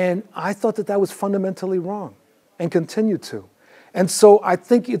 And I thought that that was fundamentally wrong, and continue to. And so I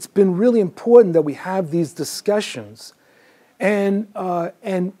think it's been really important that we have these discussions. And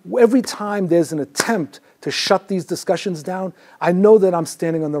every time there's an attempt to shut these discussions down, I know that I'm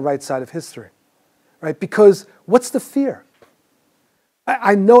standing on the right side of history, right? Because what's the fear?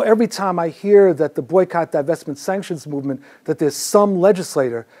 I know every time I hear that the boycott, divestment, sanctions movement, that there's some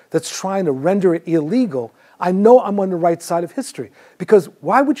legislator that's trying to render it illegal, I know I'm on the right side of history. Because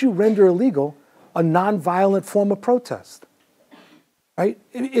why would you render illegal a nonviolent form of protest? Right?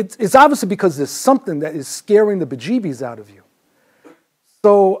 It's obviously because there's something that is scaring the bejeebies out of you.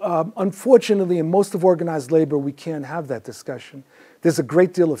 So unfortunately, in most of organized labor, we can't have that discussion. There's a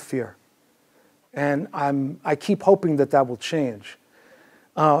great deal of fear. And I keep hoping that that will change.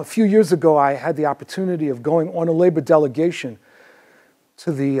 A few years ago, I had the opportunity of going on a labor delegation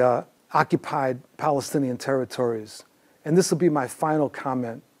to the occupied Palestinian territories. And this will be my final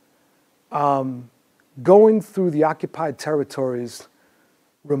comment. Going through the occupied territories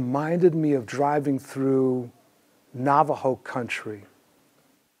reminded me of driving through Navajo country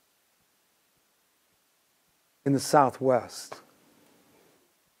in the Southwest.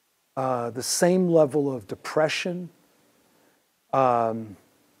 The same level of depression, same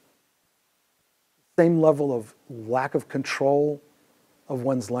level of lack of control of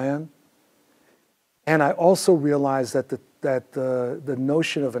one's land. And I also realized that the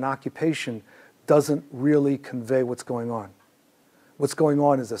notion of an occupation doesn't really convey what's going on. What's going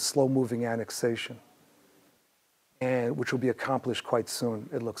on is a slow-moving annexation, and which will be accomplished quite soon,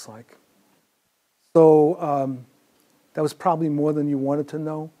 it looks like. So that was probably more than you wanted to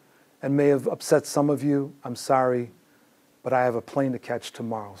know, and may have upset some of you. I'm sorry, but I have a plane to catch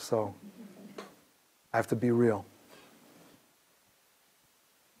tomorrow, so I have to be real.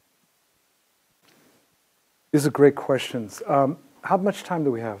 These are great questions. How much time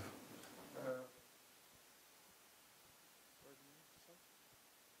do we have?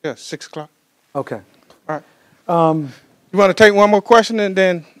 Yeah, 6 o'clock. Okay. All right. You want to take one more question and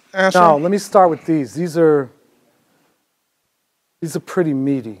then answer? No, let me start with these. These are pretty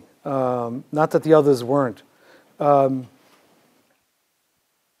meaty. Not that the others weren't.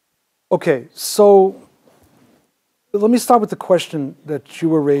 Okay, so let me start with the question that you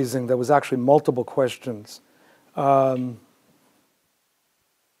were raising. There was actually multiple questions.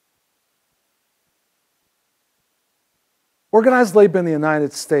 Organized labor in the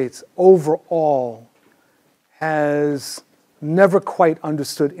United States overall has never quite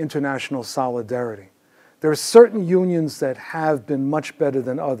understood international solidarity. There are certain unions that have been much better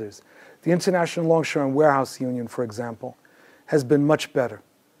than others. The International Longshore and Warehouse Union, for example, has been much better.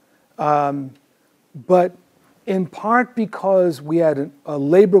 But in part because we had a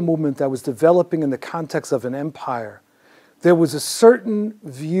labor movement that was developing in the context of an empire, there was a certain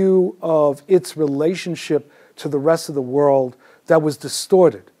view of its relationship to the rest of the world that was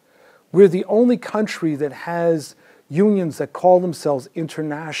distorted. We're the only country that has unions that call themselves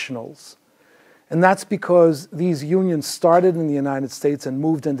internationals. And that's because these unions started in the United States and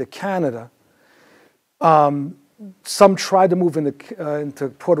moved into Canada. Some tried to move into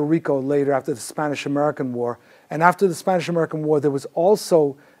Puerto Rico later after the Spanish-American War. And after the Spanish-American War, there was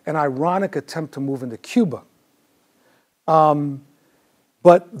also an ironic attempt to move into Cuba.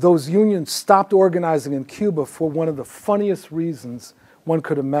 But those unions stopped organizing in Cuba for one of the funniest reasons one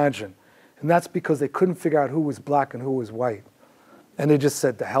could imagine. And that's because they couldn't figure out who was black and who was white. And they just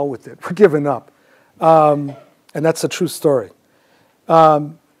said, to hell with it, we're giving up. And that's a true story.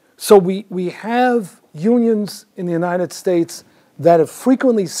 So we have unions in the United States that have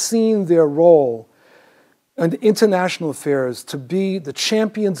frequently seen their role in international affairs to be the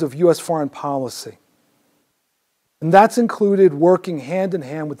champions of US foreign policy. And that's included working hand in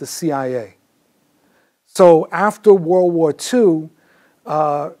hand with the CIA. So after World War II,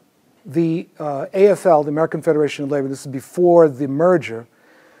 the AFL, the American Federation of Labor, this is before the merger,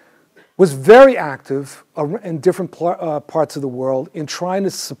 was very active in different parts of the world in trying to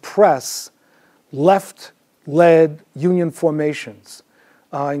suppress left-led union formations,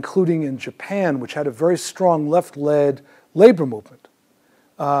 including in Japan, which had a very strong left-led labor movement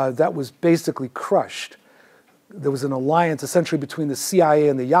that was basically crushed. There was an alliance essentially between the CIA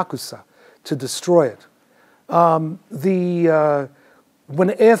and the Yakuza to destroy it. When the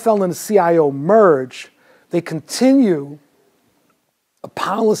AFL and the CIO merge, they continue a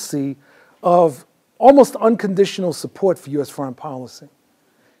policy of almost unconditional support for US foreign policy.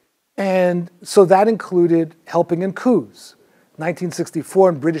 And so that included helping in coups. 1964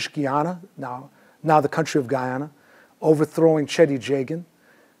 in British Guiana, now the country of Guyana, overthrowing Cheddi Jagan.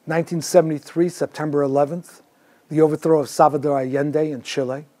 1973, September 11th, the overthrow of Salvador Allende in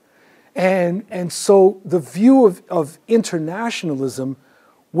Chile. And so the view of internationalism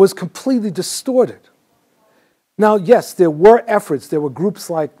was completely distorted. Now, yes, there were efforts. There were groups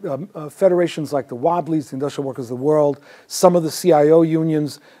like federations like the Wobblies, the Industrial Workers of the World, some of the CIO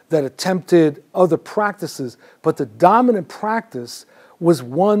unions that attempted other practices, but the dominant practice was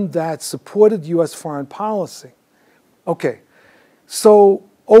one that supported US foreign policy. Okay, so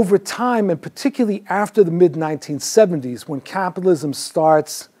over time, and particularly after the mid-1970s, when capitalism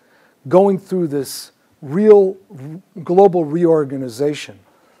starts going through this real global reorganization,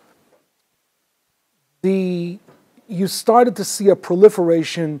 you started to see a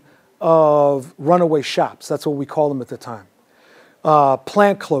proliferation of runaway shops. That's what we called them at the time.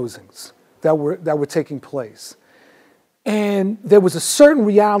 Plant closings that were taking place. And there was a certain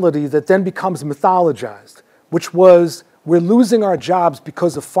reality that then becomes mythologized, which was we're losing our jobs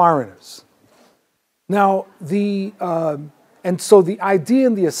because of foreigners. Now, and so the idea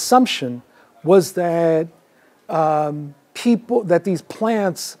and the assumption was that that these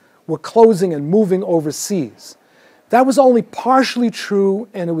plants were closing and moving overseas. That was only partially true,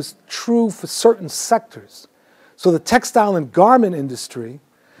 and it was true for certain sectors. So the textile and garment industry,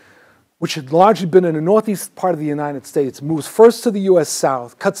 which had largely been in the northeast part of the United States, moves first to the US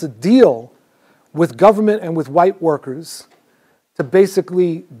South, cuts a deal with government and with white workers to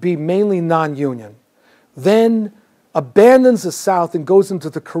basically be mainly non-union, then abandons the South and goes into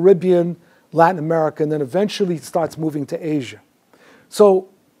the Caribbean, Latin America, and then eventually starts moving to Asia. So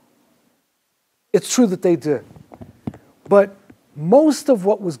it's true that they did. But most of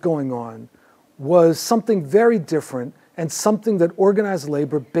what was going on was something very different and something that organized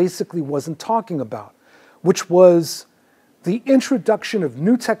labor basically wasn't talking about, which was the introduction of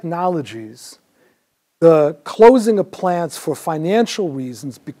new technologies, the closing of plants for financial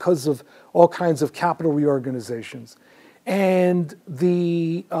reasons because of all kinds of capital reorganizations, and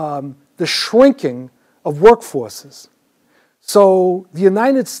the shrinking of workforces. So the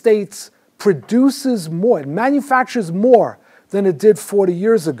United States produces more, it manufactures more than it did 40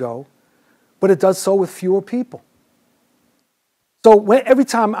 years ago, but it does so with fewer people. So every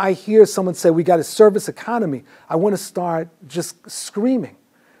time I hear someone say we got a service economy, I want to start just screaming,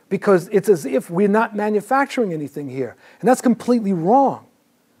 because it's as if we're not manufacturing anything here. And that's completely wrong.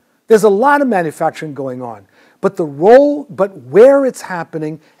 There's a lot of manufacturing going on, but where it's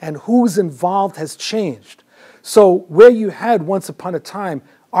happening and who's involved has changed. So where you had once upon a time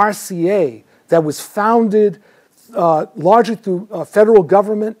RCA that was founded largely through federal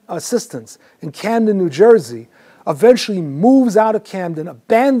government assistance in Camden, New Jersey, eventually moves out of Camden,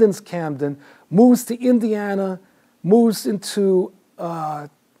 abandons Camden, moves to Indiana, moves into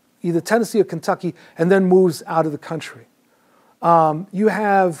either Tennessee or Kentucky, and then moves out of the country. You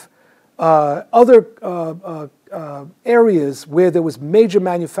have other areas where there was major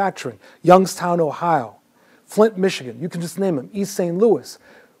manufacturing: Youngstown, Ohio, Flint, Michigan, you can just name them, East St. Louis.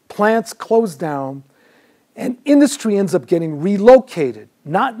 Plants close down, and industry ends up getting relocated,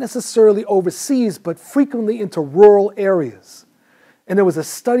 not necessarily overseas, but frequently into rural areas. And there was a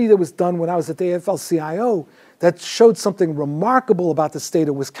study that was done when I was at the AFL-CIO that showed something remarkable about the state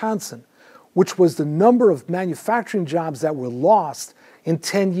of Wisconsin, which was the number of manufacturing jobs that were lost in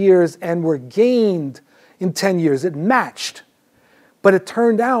 10 years and were gained in 10 years. It matched. But it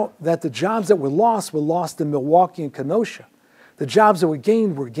turned out that the jobs that were lost in Milwaukee and Kenosha. The jobs that were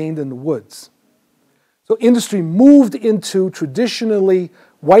gained in the woods. So industry moved into traditionally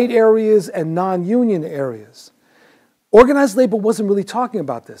white areas and non-union areas. Organized labor wasn't really talking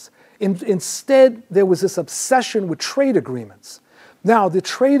about this. Instead, there was this obsession with trade agreements. Now, the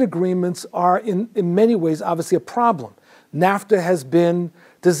trade agreements are in many ways obviously a problem. NAFTA has been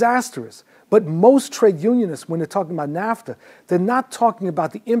disastrous. But most trade unionists, when they're talking about NAFTA, they're not talking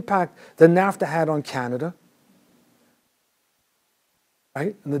about the impact that NAFTA had on Canada,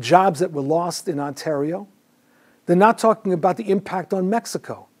 right? And the jobs that were lost in Ontario. They're not talking about the impact on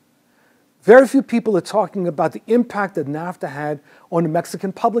Mexico. Very few people are talking about the impact that NAFTA had on the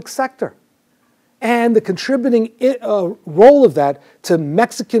Mexican public sector and the contributing role of that to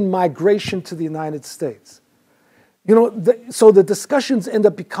Mexican migration to the United States. You know, so the discussions end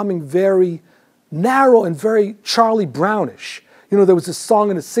up becoming very narrow and very Charlie Brownish. You know, there was a song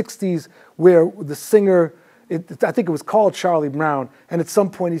in the 60s where the singer, I think it was called Charlie Brown, and at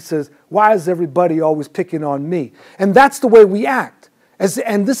some point he says, "Why is everybody always picking on me?" And that's the way we act.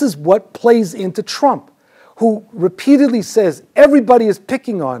 And this is what plays into Trump, who repeatedly says everybody is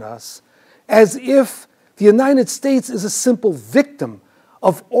picking on us, as if the United States is a simple victim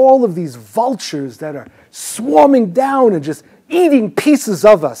of all of these vultures that are swarming down and just eating pieces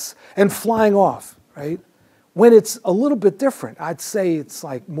of us and flying off, right? When it's a little bit different. I'd say it's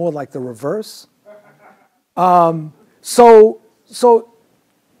like more like the reverse. But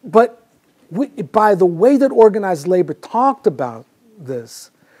by the way that organized labor talked about this,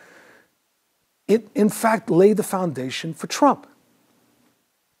 it in fact laid the foundation for Trump.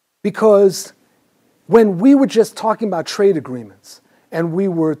 Because when we were just talking about trade agreements, and we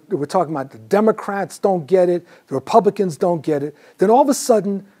were talking about the Democrats don't get it, the Republicans don't get it, then all of a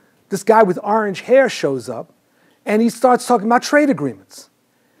sudden, this guy with orange hair shows up, and he starts talking about trade agreements.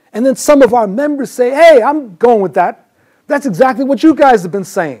 And then some of our members say, "Hey, I'm going with that. That's exactly what you guys have been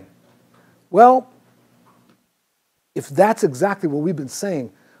saying." Well, if that's exactly what we've been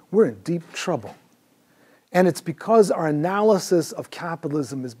saying, we're in deep trouble. And it's because our analysis of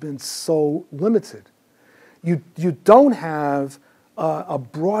capitalism has been so limited. You don't have a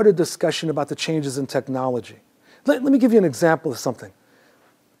broader discussion about the changes in technology. Let me give you an example of something.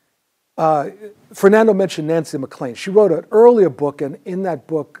 Fernando mentioned Nancy McLean. She wrote an earlier book, and in that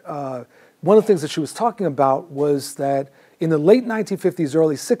book, one of the things that she was talking about was that in the late 1950s,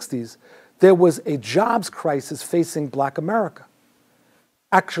 early 60s, there was a jobs crisis facing Black America,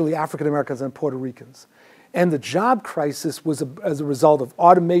 actually African Americans and Puerto Ricans. And the job crisis was as a result of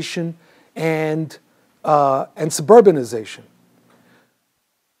automation and suburbanization.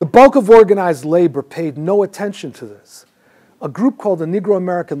 The bulk of organized labor paid no attention to this. A group called the Negro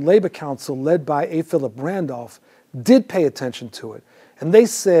American Labor Council, led by A. Philip Randolph, did pay attention to it. And they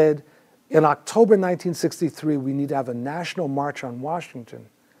said, in October 1963, we need to have a national march on Washington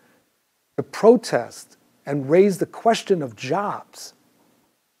to protest and raise the question of jobs.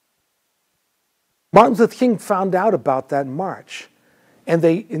 Martin Luther King found out about that march, and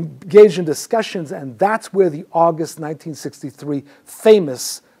they engaged in discussions, and that's where the August 1963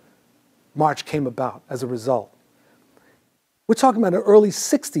 famous march came about as a result. We're talking about the early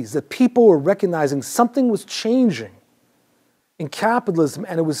 60s, that people were recognizing something was changing in capitalism,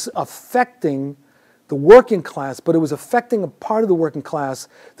 and it was affecting the working class, but it was affecting a part of the working class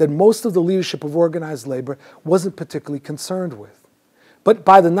that most of the leadership of organized labor wasn't particularly concerned with. But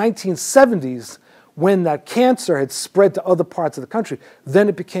by the 1970s, when that cancer had spread to other parts of the country, then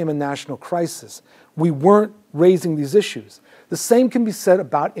it became a national crisis. We weren't raising these issues. The same can be said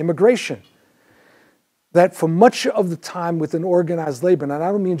about immigration. That for much of the time within organized labor, and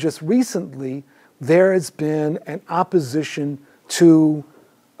I don't mean just recently, there has been an opposition to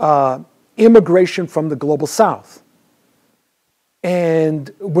immigration from the global south.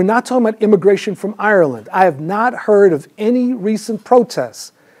 And we're not talking about immigration from Ireland. I have not heard of any recent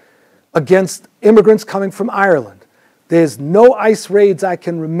protests against immigrants coming from Ireland. There's no ICE raids I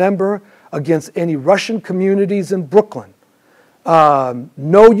can remember against any Russian communities in Brooklyn.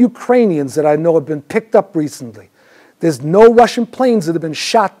 No Ukrainians that I know have been picked up recently. There's no Russian planes that have been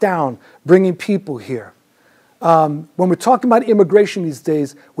shot down bringing people here. When we're talking about immigration these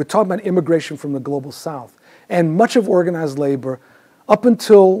days, we're talking about immigration from the global south. And much of organized labor, up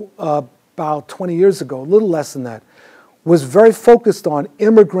until about 20 years ago, a little less than that, was very focused on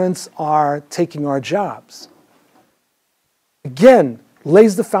immigrants are taking our jobs. Again,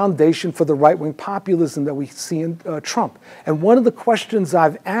 lays the foundation for the right-wing populism that we see in Trump. And one of the questions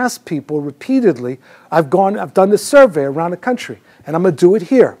I've asked people repeatedly, I've done this survey around the country, and I'm going to do it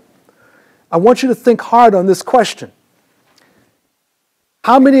here. I want you to think hard on this question.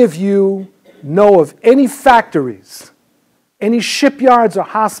 How many of you know of any factories, any shipyards or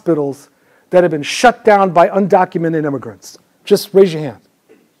hospitals that have been shut down by undocumented immigrants? Just raise your hand.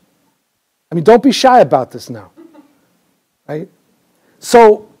 I mean, don't be shy about this now, right?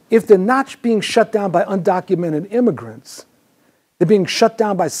 So if they're not being shut down by undocumented immigrants, they're being shut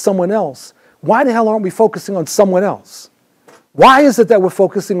down by someone else, why the hell aren't we focusing on someone else? Why is it that we're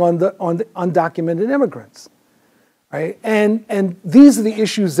focusing on the undocumented immigrants, right? And these are the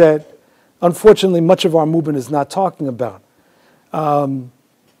issues that, unfortunately, much of our movement is not talking about.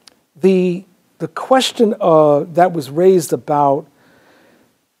 The question that was raised about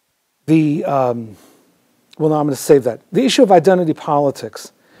the, well, no, I'm going to save that. The issue of identity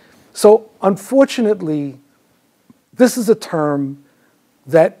politics. So, unfortunately, this is a term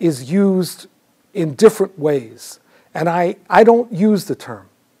that is used in different ways. And I don't use the term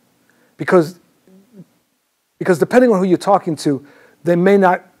because depending on who you're talking to, they may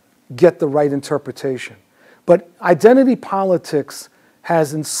not get the right interpretation. But identity politics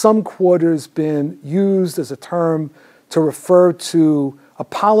has in some quarters been used as a term to refer to a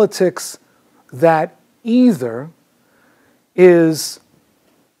politics that either is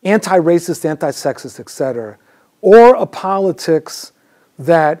anti-racist, anti-sexist, etc., or a politics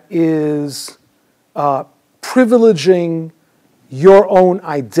that is privileging your own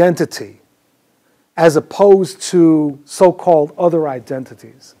identity as opposed to so-called other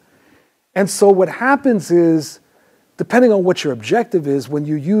identities. And so what happens is, depending on what your objective is, when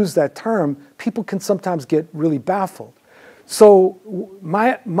you use that term, people can sometimes get really baffled. So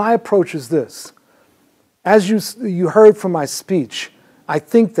my approach is this. As you heard from my speech, I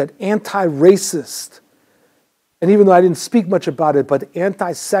think that anti-racist, and even though I didn't speak much about it, but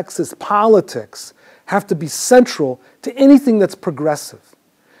anti-sexist politics have to be central to anything that's progressive.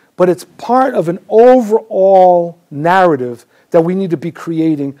 But it's part of an overall narrative that we need to be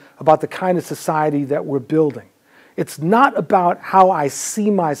creating about the kind of society that we're building. It's not about how I see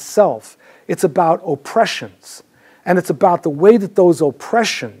myself. It's about oppressions. And it's about the way that those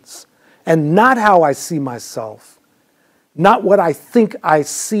oppressions, and not how I see myself, not what I think I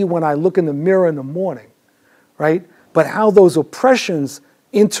see when I look in the mirror in the morning, right? But how those oppressions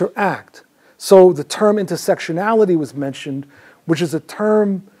interact. So the term intersectionality was mentioned, which is a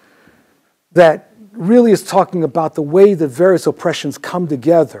term that really is talking about the way that various oppressions come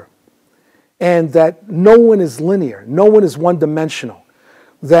together, and that no one is linear, no one is one-dimensional,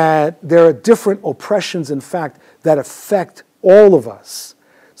 that there are different oppressions, in fact, that affect all of us.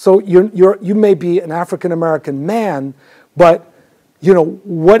 So you may be an African-American man, but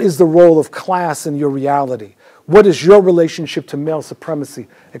what is the role of class in your reality? What is your relationship to male supremacy,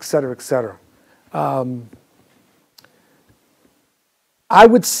 et cetera, et cetera? I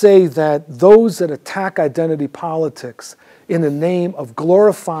would say that those that attack identity politics in the name of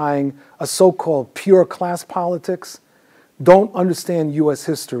glorifying a so-called pure class politics don't understand U.S.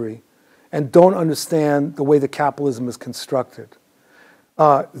 history and don't understand the way that capitalism is constructed.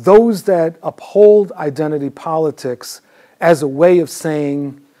 those that uphold identity politics as a way of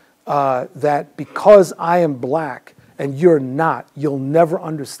saying that because I am black and you're not, you'll never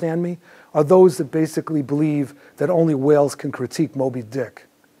understand me, are those that basically believe that only whales can critique Moby Dick.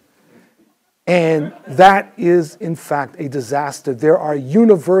 And that is, in fact, a disaster. There are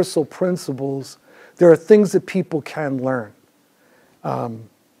universal principles. There are things that people can learn.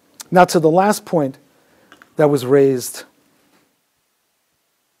 Now, to the last point that was raised,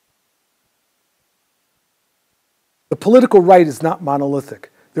 the political right is not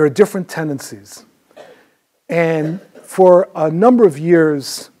monolithic. There are different tendencies. And for a number of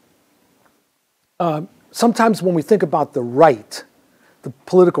years, sometimes when we think about the right, the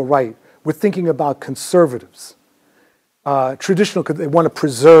political right, we're thinking about conservatives. Traditional, they want to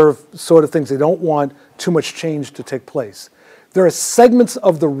preserve sort of things. They don't want too much change to take place. There are segments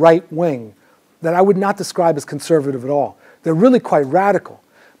of the right wing that I would not describe as conservative at all. They're really quite radical,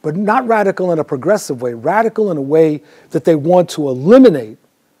 but not radical in a progressive way, radical in a way that they want to eliminate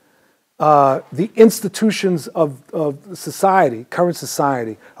the institutions of society, current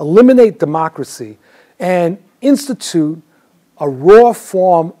society, eliminate democracy, and institute a raw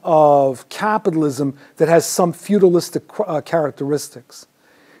form of capitalism that has some feudalistic characteristics.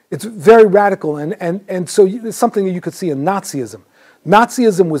 It's very radical, and so it's something that you could see in Nazism.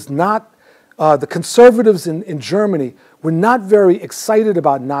 Nazism was not, the conservatives in Germany were not very excited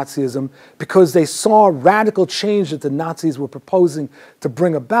about Nazism because they saw radical change that the Nazis were proposing to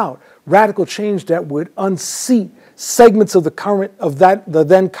bring about, radical change that would unseat segments of the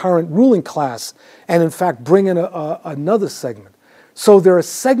then current ruling class, and in fact bring in another segment. So there are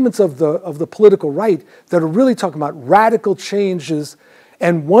segments of the political right that are really talking about radical changes,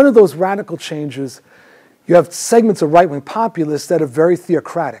 and one of those radical changes, you have segments of right-wing populists that are very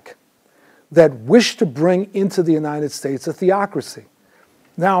theocratic, that wish to bring into the United States a theocracy.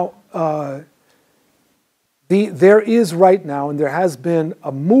 Now, there is right now, and there has been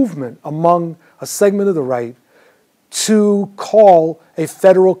a movement among a segment of the right to call a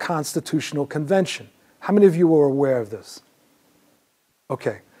federal constitutional convention. How many of you are aware of this?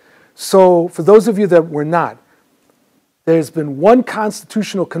 Okay, so for those of you that were not, there's been one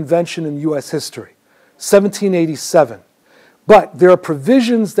constitutional convention in U.S. history, 1787. But there are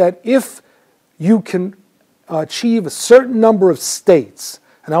provisions that if you can achieve a certain number of states,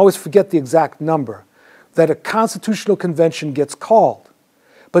 and I always forget the exact number, that a constitutional convention gets called.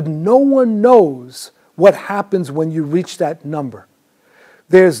 But no one knows what happens when you reach that number.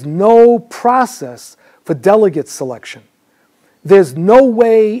 There's no process for delegate selection. There's no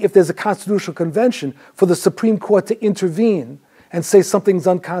way, if there's a constitutional convention, for the Supreme Court to intervene and say something's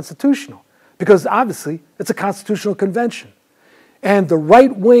unconstitutional, because obviously it's a constitutional convention. And the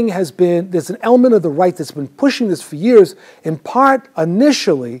right wing there's an element of the right that's been pushing this for years, in part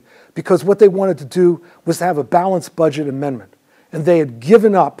initially because what they wanted to do was to have a balanced budget amendment. And they had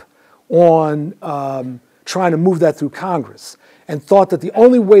given up on trying to move that through Congress and thought that the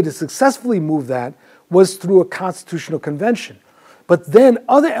only way to successfully move that was through a constitutional convention. But then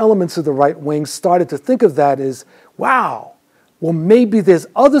other elements of the right wing started to think of that as, wow, well, maybe there's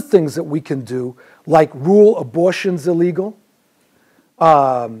other things that we can do, like rule abortions illegal,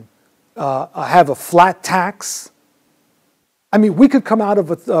 have a flat tax. I mean, we could come out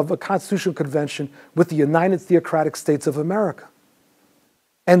of a constitutional convention with the United Theocratic States of America.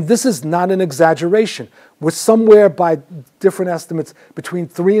 And this is not an exaggeration. We're somewhere, by different estimates, between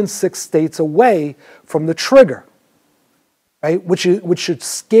 3 and 6 states away from the trigger, right? Which should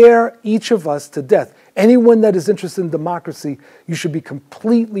scare each of us to death. Anyone that is interested in democracy, you should be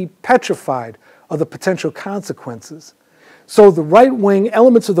completely petrified of the potential consequences. So the right wing,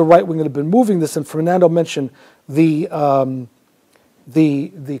 elements of the right wing that have been moving this, and Fernando mentioned the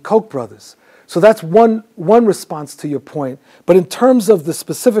Koch brothers. So that's one response to your point. But in terms of the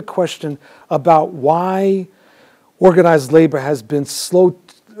specific question about why organized labor has been so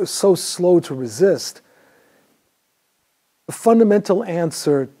slow to resist, the fundamental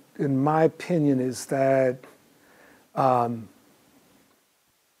answer, in my opinion, is that in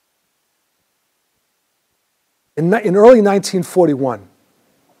early 1941,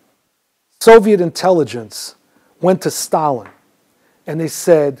 Soviet intelligence went to Stalin and they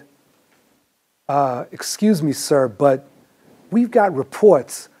said, excuse me, sir, but we've got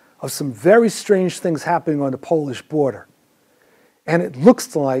reports of some very strange things happening on the Polish border. And it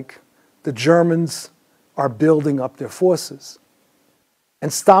looks like the Germans are building up their forces.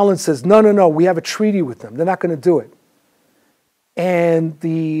 And Stalin says, no, we have a treaty with them. They're not going to do it. And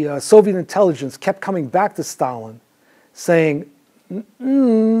the Soviet intelligence kept coming back to Stalin saying,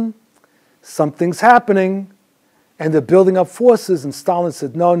 something's happening. And they're building up forces, and Stalin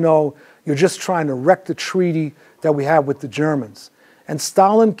said, no, no, you're just trying to wreck the treaty that we have with the Germans. And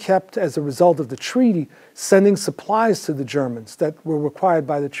Stalin kept, as a result of the treaty, sending supplies to the Germans that were required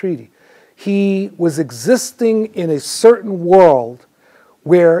by the treaty. He was existing in a certain world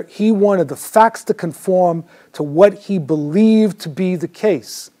where he wanted the facts to conform to what he believed to be the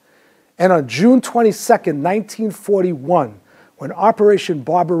case. And on June 22nd, 1941, when Operation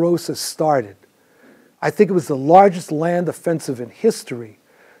Barbarossa started, I think it was the largest land offensive in history,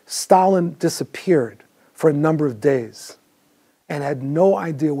 Stalin disappeared for a number of days and had no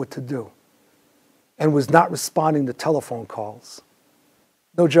idea what to do and was not responding to telephone calls.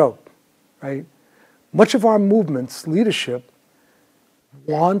 No joke, right? Much of our movement's leadership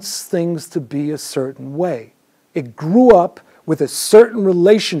wants things to be a certain way. It grew up with a certain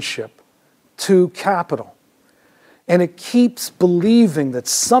relationship to capital. And it keeps believing that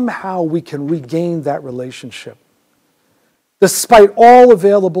somehow we can regain that relationship, despite all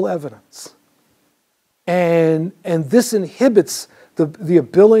available evidence. And this inhibits the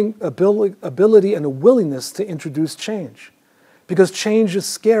ability and the willingness to introduce change, because change is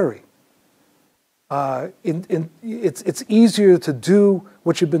scary. It's easier to do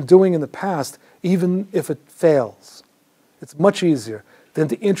what you've been doing in the past, even if it fails. It's much easier than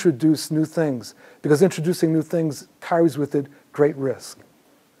to introduce new things, because introducing new things carries with it great risk.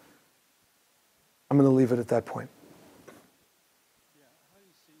 I'm going to leave it at that point.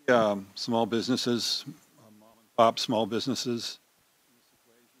 Small businesses, mom and pop small businesses in this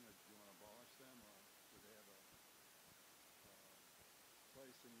equation, or do you want to abolish them, or do they have a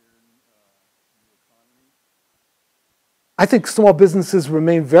place in your new economy? I think small businesses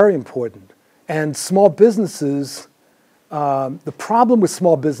remain very important. And small businesses, the problem with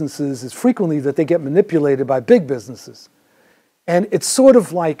small businesses is frequently that they get manipulated by big businesses. And it's sort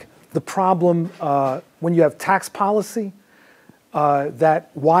of like the problem when you have tax policy,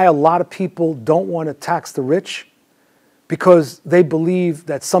 that why a lot of people don't want to tax the rich, because they believe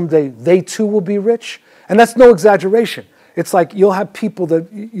that someday they too will be rich. And that's no exaggeration. It's like you'll have people that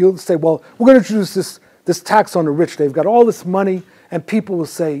you'll say, well, we're going to introduce this tax on the rich. They've got all this money, and people will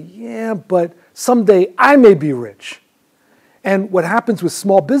say, yeah, but someday I may be rich. And what happens with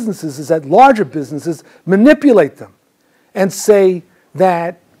small businesses is that larger businesses manipulate them and say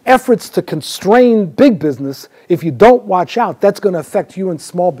that efforts to constrain big business, if you don't watch out, that's going to affect you in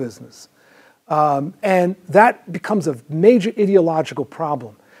small business. And that becomes a major ideological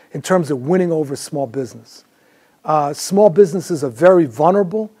problem in terms of winning over small business. Small businesses are very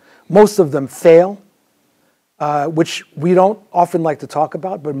vulnerable. Most of them fail, which we don't often like to talk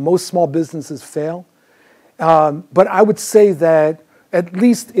about, but most small businesses fail. But I would say that, at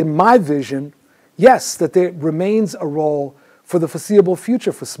least in my vision, yes, that there remains a role for the foreseeable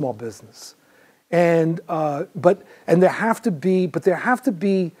future for small business. And there have to be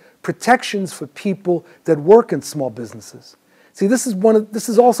protections for people that work in small businesses. See, this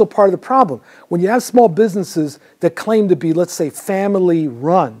is also part of the problem. When you have small businesses that claim to be, let's say, family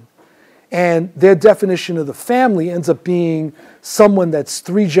run, and their definition of the family ends up being someone that's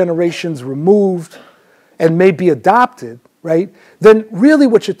 3 generations removed and may be adopted, right? Then really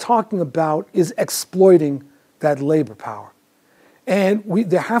what you're talking about is exploiting that labor power. And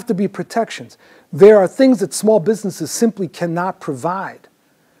there have to be protections. There are things that small businesses simply cannot provide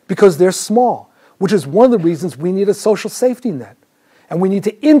because they're small, which is one of the reasons we need a social safety net. And we need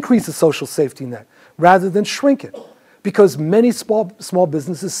to increase the social safety net rather than shrink it, because many small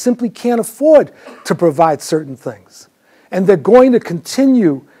businesses simply can't afford to provide certain things. And they're going to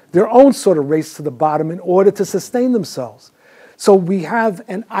continue their own sort of race to the bottom in order to sustain themselves. So we have,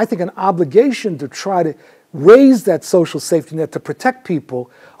 I think, an obligation to try to raise that social safety net to protect people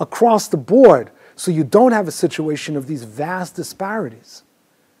across the board, so you don't have a situation of these vast disparities.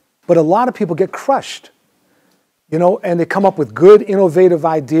 But a lot of people get crushed, and they come up with good, innovative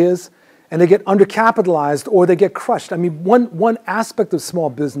ideas, and they get undercapitalized or they get crushed. I mean, one aspect of small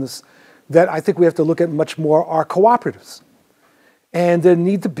business that I think we have to look at much more are cooperatives. And there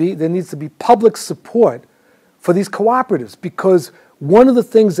needs to be public support for these cooperatives, because one of the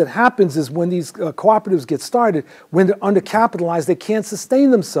things that happens is when these cooperatives get started, when they're undercapitalized, they can't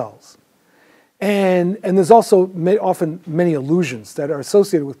sustain themselves. And there's also often many illusions that are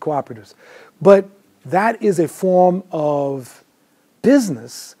associated with cooperatives. But that is a form of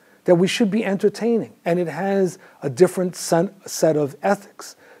business that we should be entertaining. And it has a different set of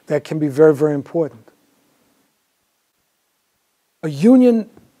ethics that can be very, very important. A union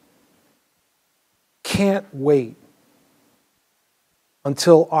can't wait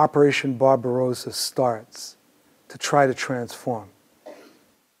until Operation Barbarossa starts to try to transform.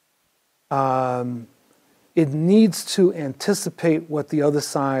 it needs to anticipate what the other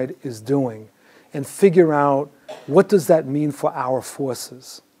side is doing and figure out what does that mean for our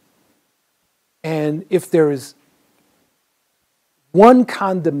forces. And if there is one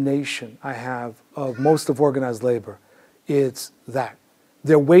condemnation I have of most of organized labor, it's that.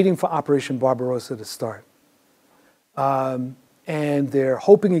 They're waiting for Operation Barbarossa to start. And they're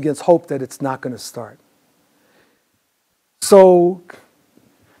hoping against hope that it's not going to start. So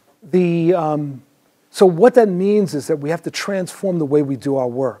so what that means is that we have to transform the way we do our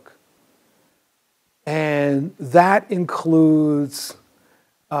work. And that includes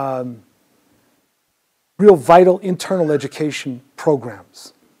real vital internal education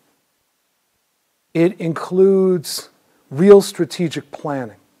programs. It includes real strategic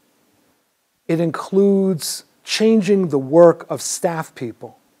planning. It includes changing the work of staff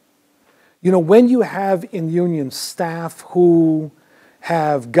people. You know, when you have in unions staff who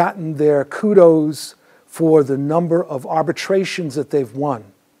have gotten their kudos for the number of arbitrations that they've won,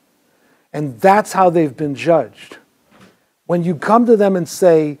 and that's how they've been judged, when you come to them and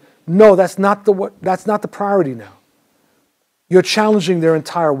say, no, that's not the priority now, you're challenging their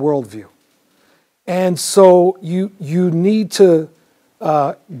entire worldview. And so you need to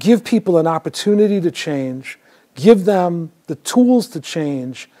give people an opportunity to change, give them the tools to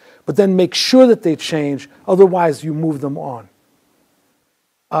change, but then make sure that they change, otherwise you move them on.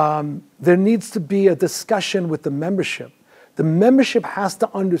 There needs to be a discussion with the membership. The membership has to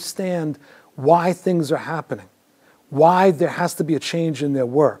understand why things are happening, why there has to be a change in their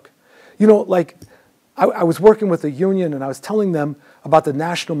work. You know, like I was working with a union and I was telling them about the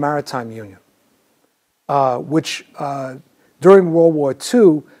National Maritime Union, which during World War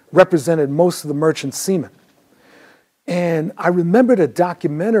II represented most of the merchant seamen. And I remembered a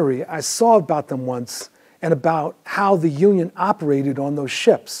documentary I saw about them once and about how the union operated on those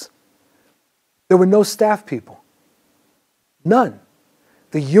ships. There were no staff people, none.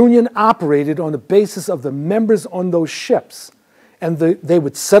 The union operated on the basis of the members on those ships. And they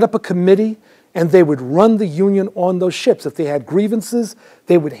would set up a committee and they would run the union on those ships. If they had grievances,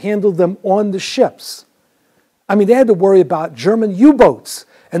 they would handle them on the ships. I mean, they had to worry about German U-boats,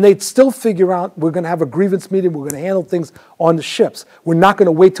 and they'd still figure out, we're going to have a grievance meeting, we're going to handle things on the ships. We're not going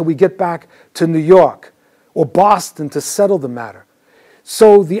to wait till we get back to New York or Boston to settle the matter.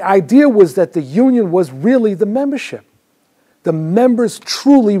 So the idea was that the union was really the membership. The members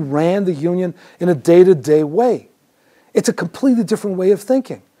truly ran the union in a day-to-day way. It's a completely different way of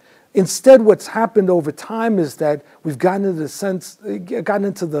thinking. Instead, what's happened over time is that we've gotten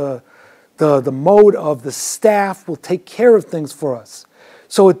into the mode of the staff will take care of things for us.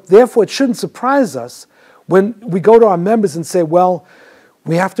 So therefore, it shouldn't surprise us when we go to our members and say, well,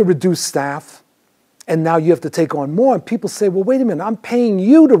 we have to reduce staff, and now you have to take on more. And people say, well, wait a minute, I'm paying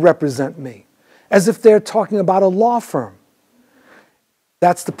you to represent me, as if they're talking about a law firm.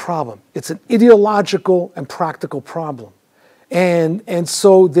 That's the problem. It's an ideological and practical problem. And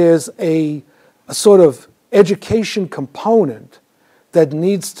so there's a sort of education component that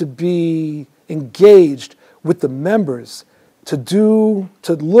needs to be engaged with the members to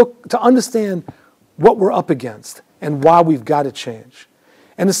understand what we're up against and why we've got to change.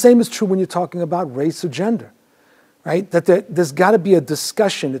 And the same is true when you're talking about race or gender, right? That there's got to be a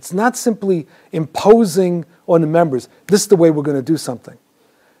discussion. It's not simply imposing on the members, this is the way we're going to do something.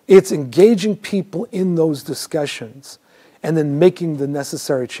 It's engaging people in those discussions and then making the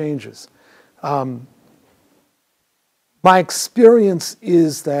necessary changes. My experience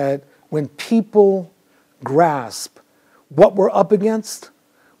is that when people grasp what we're up against,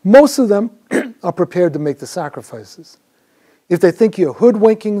 most of them are prepared to make the sacrifices. If they think you're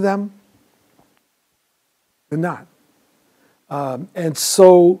hoodwinking them, you're not. And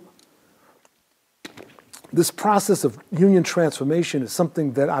so this process of union transformation is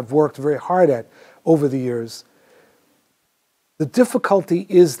something that I've worked very hard at over the years. The difficulty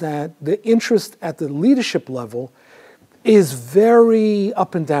is that the interest at the leadership level is very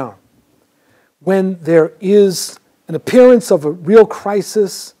up and down. When there is an appearance of a real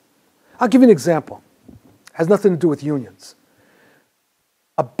crisis, I'll give you an example. It has nothing to do with unions.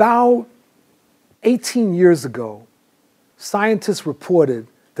 About 18 years ago, scientists reported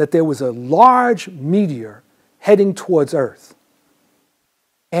that there was a large meteor heading towards Earth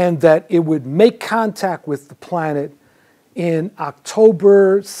and that it would make contact with the planet in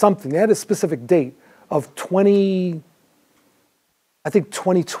October something. They had a specific date of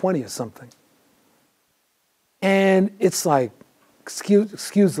 2020 or something. And it's like,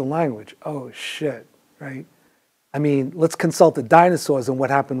 excuse the language, oh shit, right? I mean, let's consult the dinosaurs and what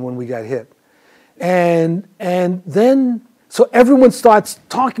happened when we got hit. And then So everyone starts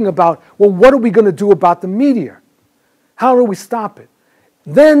talking about, well, what are we going to do about the meteor? How do we stop it?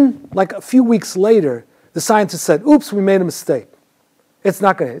 Then, like a few weeks later, the scientists said, oops, we made a mistake. It's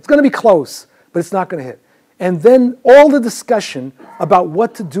not going to hit. It's going to be close, but it's not going to hit. And then all the discussion about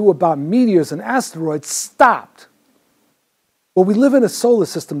what to do about meteors and asteroids stopped. Well, we live in a solar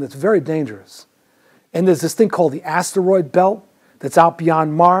system that's very dangerous. And there's this thing called the asteroid belt that's out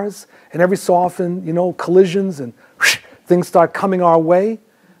beyond Mars. And every so often, you know, collisions and things start coming our way.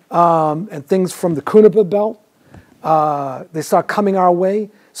 And things from the Kuiper belt, they start coming our way.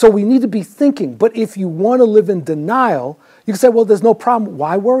 So we need to be thinking. But if you want to live in denial, you can say, well, there's no problem.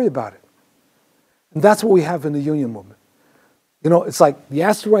 Why worry about it? And that's what we have in the union movement. You know, it's like the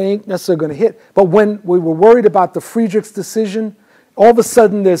asteroid ain't necessarily going to hit. But when we were worried about the Friedrichs decision, all of a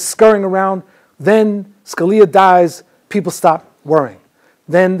sudden there's scurrying around. Then Scalia dies, people stop worrying.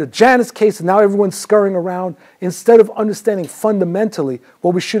 Then the Janus case, and now everyone's scurrying around instead of understanding fundamentally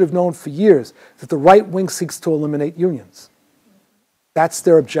what we should have known for years, that the right wing seeks to eliminate unions. That's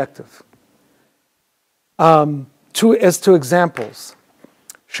their objective. As to examples,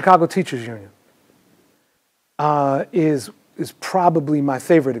 Chicago Teachers Union is probably my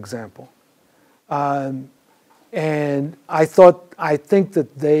favorite example. And I think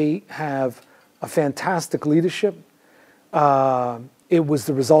that they have a fantastic leadership. It was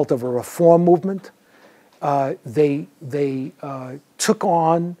the result of a reform movement. They took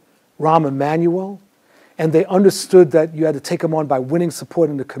on Rahm Emanuel, and they understood that you had to take him on by winning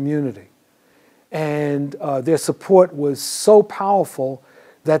support in the community. And their support was so powerful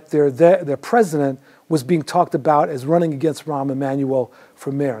that their president was being talked about as running against Rahm Emanuel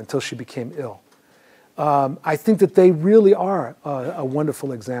for mayor until she became ill. I think that they really are a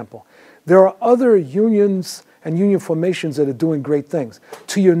wonderful example. There are other unions and union formations that are doing great things.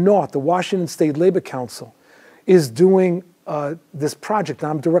 To your north, the Washington State Labor Council is doing this project, and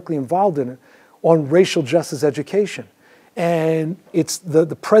I'm directly involved in it, on racial justice education. And it's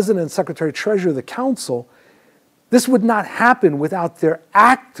the president and secretary treasurer of the council. This would not happen without their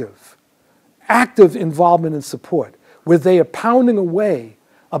active involvement and support, where they are pounding away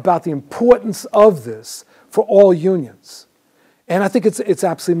about the importance of this for all unions. And I think it's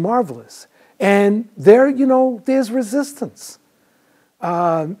absolutely marvelous. And there's resistance. There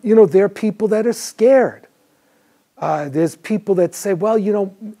are people that are scared. There's people that say, well,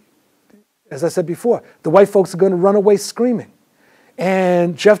 as I said before, the white folks are going to run away screaming.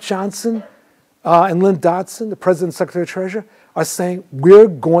 And Jeff Johnson and Lynn Dodson, the president and secretary treasurer, are saying, we're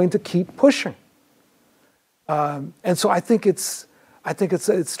going to keep pushing. And so I think it's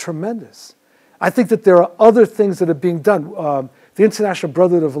tremendous. I think that there are other things that are being done. The International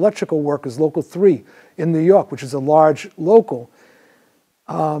Brotherhood of Electrical Workers, Local 3 in New York, which is a large local,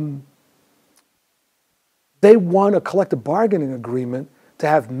 they won a collective bargaining agreement to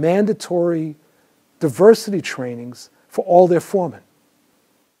have mandatory diversity trainings for all their foremen.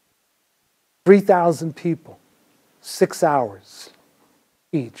 3,000 people, 6 hours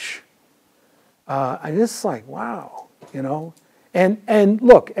each. And it's like, wow, And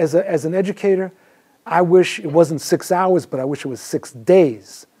look, as an educator, I wish it wasn't 6 hours, but I wish it was 6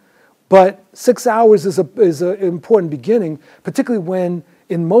 days. But 6 hours is an important beginning, particularly when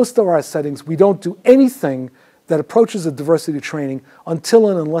in most of our settings we don't do anything that approaches a diversity training until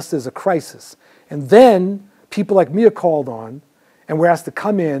and unless there's a crisis. And then people like me are called on, and we're asked to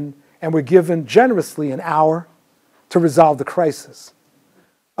come in, and we're given generously an hour to resolve the crisis.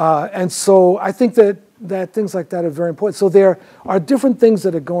 And so I think that things like that are very important. So there are different things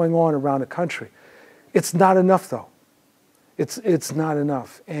that are going on around the country. It's not enough, though. It's not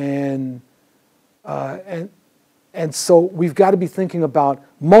enough. And so we've got to be thinking about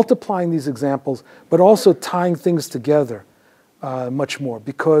multiplying these examples, but also tying things together much more,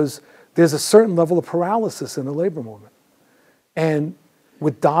 because there's a certain level of paralysis in the labor movement. And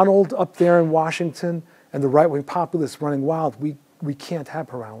with Donald up there in Washington and the right-wing populists running wild, we can't have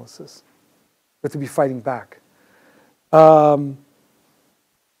paralysis. We have to be fighting back. Final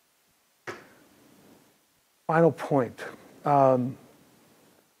point.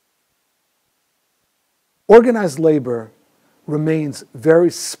 Organized labor remains very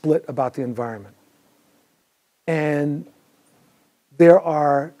split about the environment. And there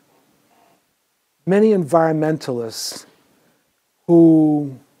are many environmentalists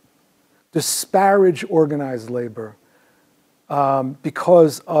who disparage organized labor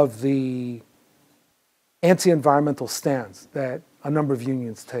because of the anti-environmental stance that a number of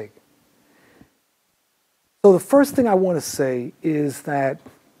unions take. So the first thing I want to say is that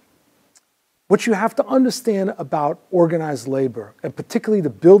what you have to understand about organized labor, and particularly the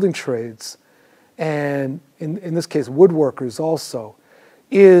building trades and in this case woodworkers also,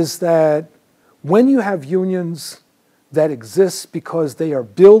 is that when you have unions that exist because they are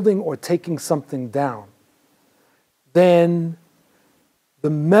building or taking something down, then the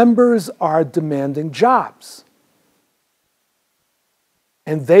members are demanding jobs.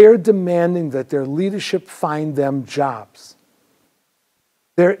 And they are demanding that their leadership find them jobs.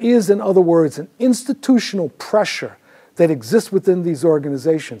 There is, in other words, an institutional pressure that exists within these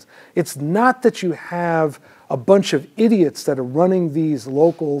organizations. It's not that you have a bunch of idiots that are running these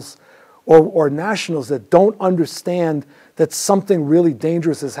locals or nationals that don't understand that something really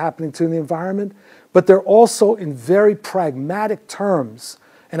dangerous is happening to the environment, but they're also, in very pragmatic terms,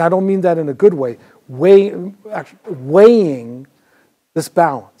 and I don't mean that in a good way, weighing this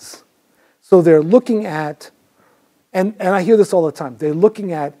balance. So they're looking at, and I hear this all the time, they're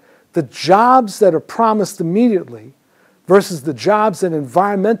looking at the jobs that are promised immediately versus the jobs that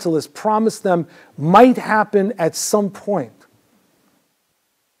environmentalists promise them might happen at some point.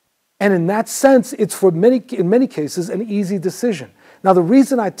 And in that sense, it's in many cases an easy decision. Now, the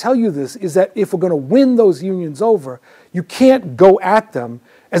reason I tell you this is that if we're going to win those unions over, you can't go at them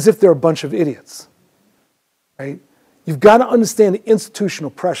as if they're a bunch of idiots, right? You've got to understand the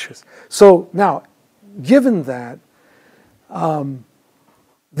institutional pressures. So now, given that,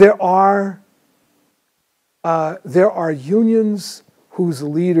 there are unions whose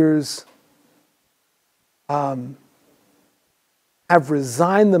leaders have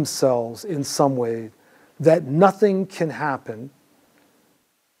resigned themselves in some way that nothing can happen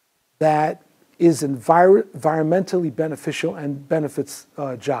that is environmentally beneficial and benefits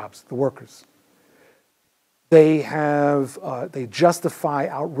jobs, the workers. They justify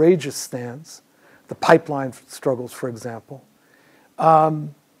outrageous stands, the pipeline struggles, for example,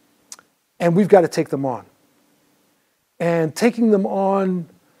 and we've got to take them on. And taking them on,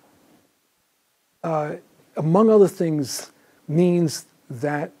 among other things, means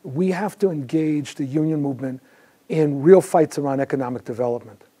that we have to engage the union movement in real fights around economic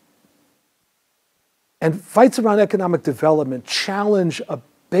development. And fights around economic development challenge a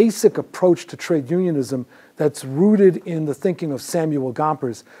basic approach to trade unionism that's rooted in the thinking of Samuel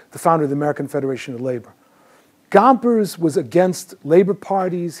Gompers, the founder of the American Federation of Labor. Gompers was against labor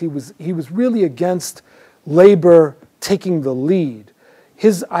parties. He was really against labor taking the lead.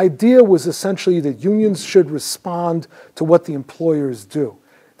 His idea was essentially that unions should respond to what the employers do.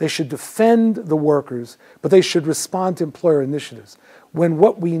 They should defend the workers, but they should respond to employer initiatives. When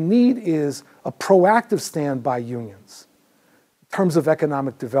what we need is a proactive stand by unions in terms of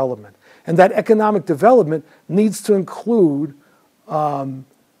economic development. And that economic development needs to include an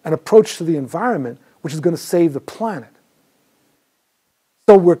approach to the environment which is going to save the planet.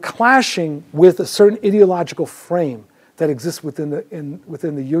 So we're clashing with a certain ideological frame that exists within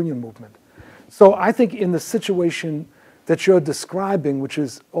the union movement. So I think in the situation that you're describing, which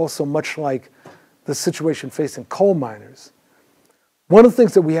is also much like the situation facing coal miners, one of the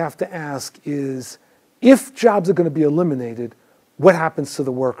things that we have to ask is, if jobs are going to be eliminated, what happens to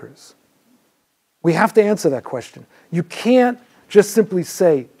the workers? We have to answer that question. You can't just simply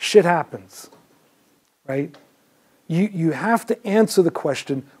say, shit happens, right? You have to answer the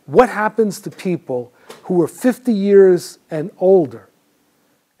question, what happens to people who are 50 years and older?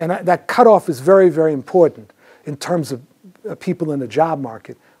 And that cutoff is very, very important in terms of people in the job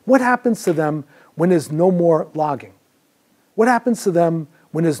market. What happens to them when there's no more logging? What happens to them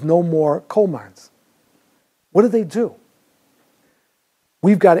when there's no more coal mines? What do they do?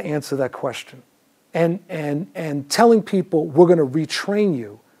 We've got to answer that question. And telling people we're going to retrain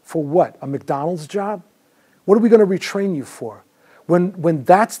you for what? A McDonald's job? What are we going to retrain you for? When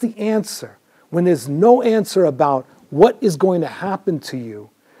that's the answer, when there's no answer about what is going to happen to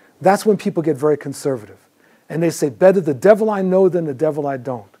you, that's when people get very conservative. And they say, better the devil I know than the devil I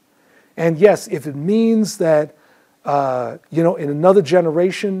don't. And yes, if it means that, in another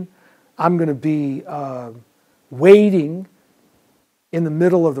generation, I'm going to be waiting in the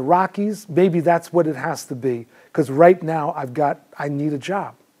middle of the Rockies, maybe that's what it has to be. Because right now, I need a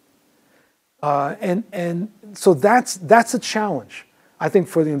job. And so that's a challenge, I think,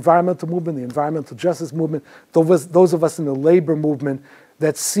 for the environmental movement, the environmental justice movement, those of us in the labor movement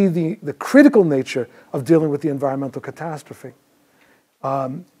that see the critical nature of dealing with the environmental catastrophe.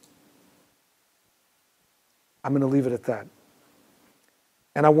 I'm going to leave it at that.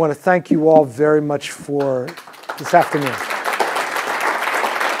 And I want to thank you all very much for this afternoon.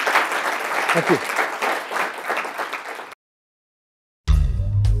 Thank you.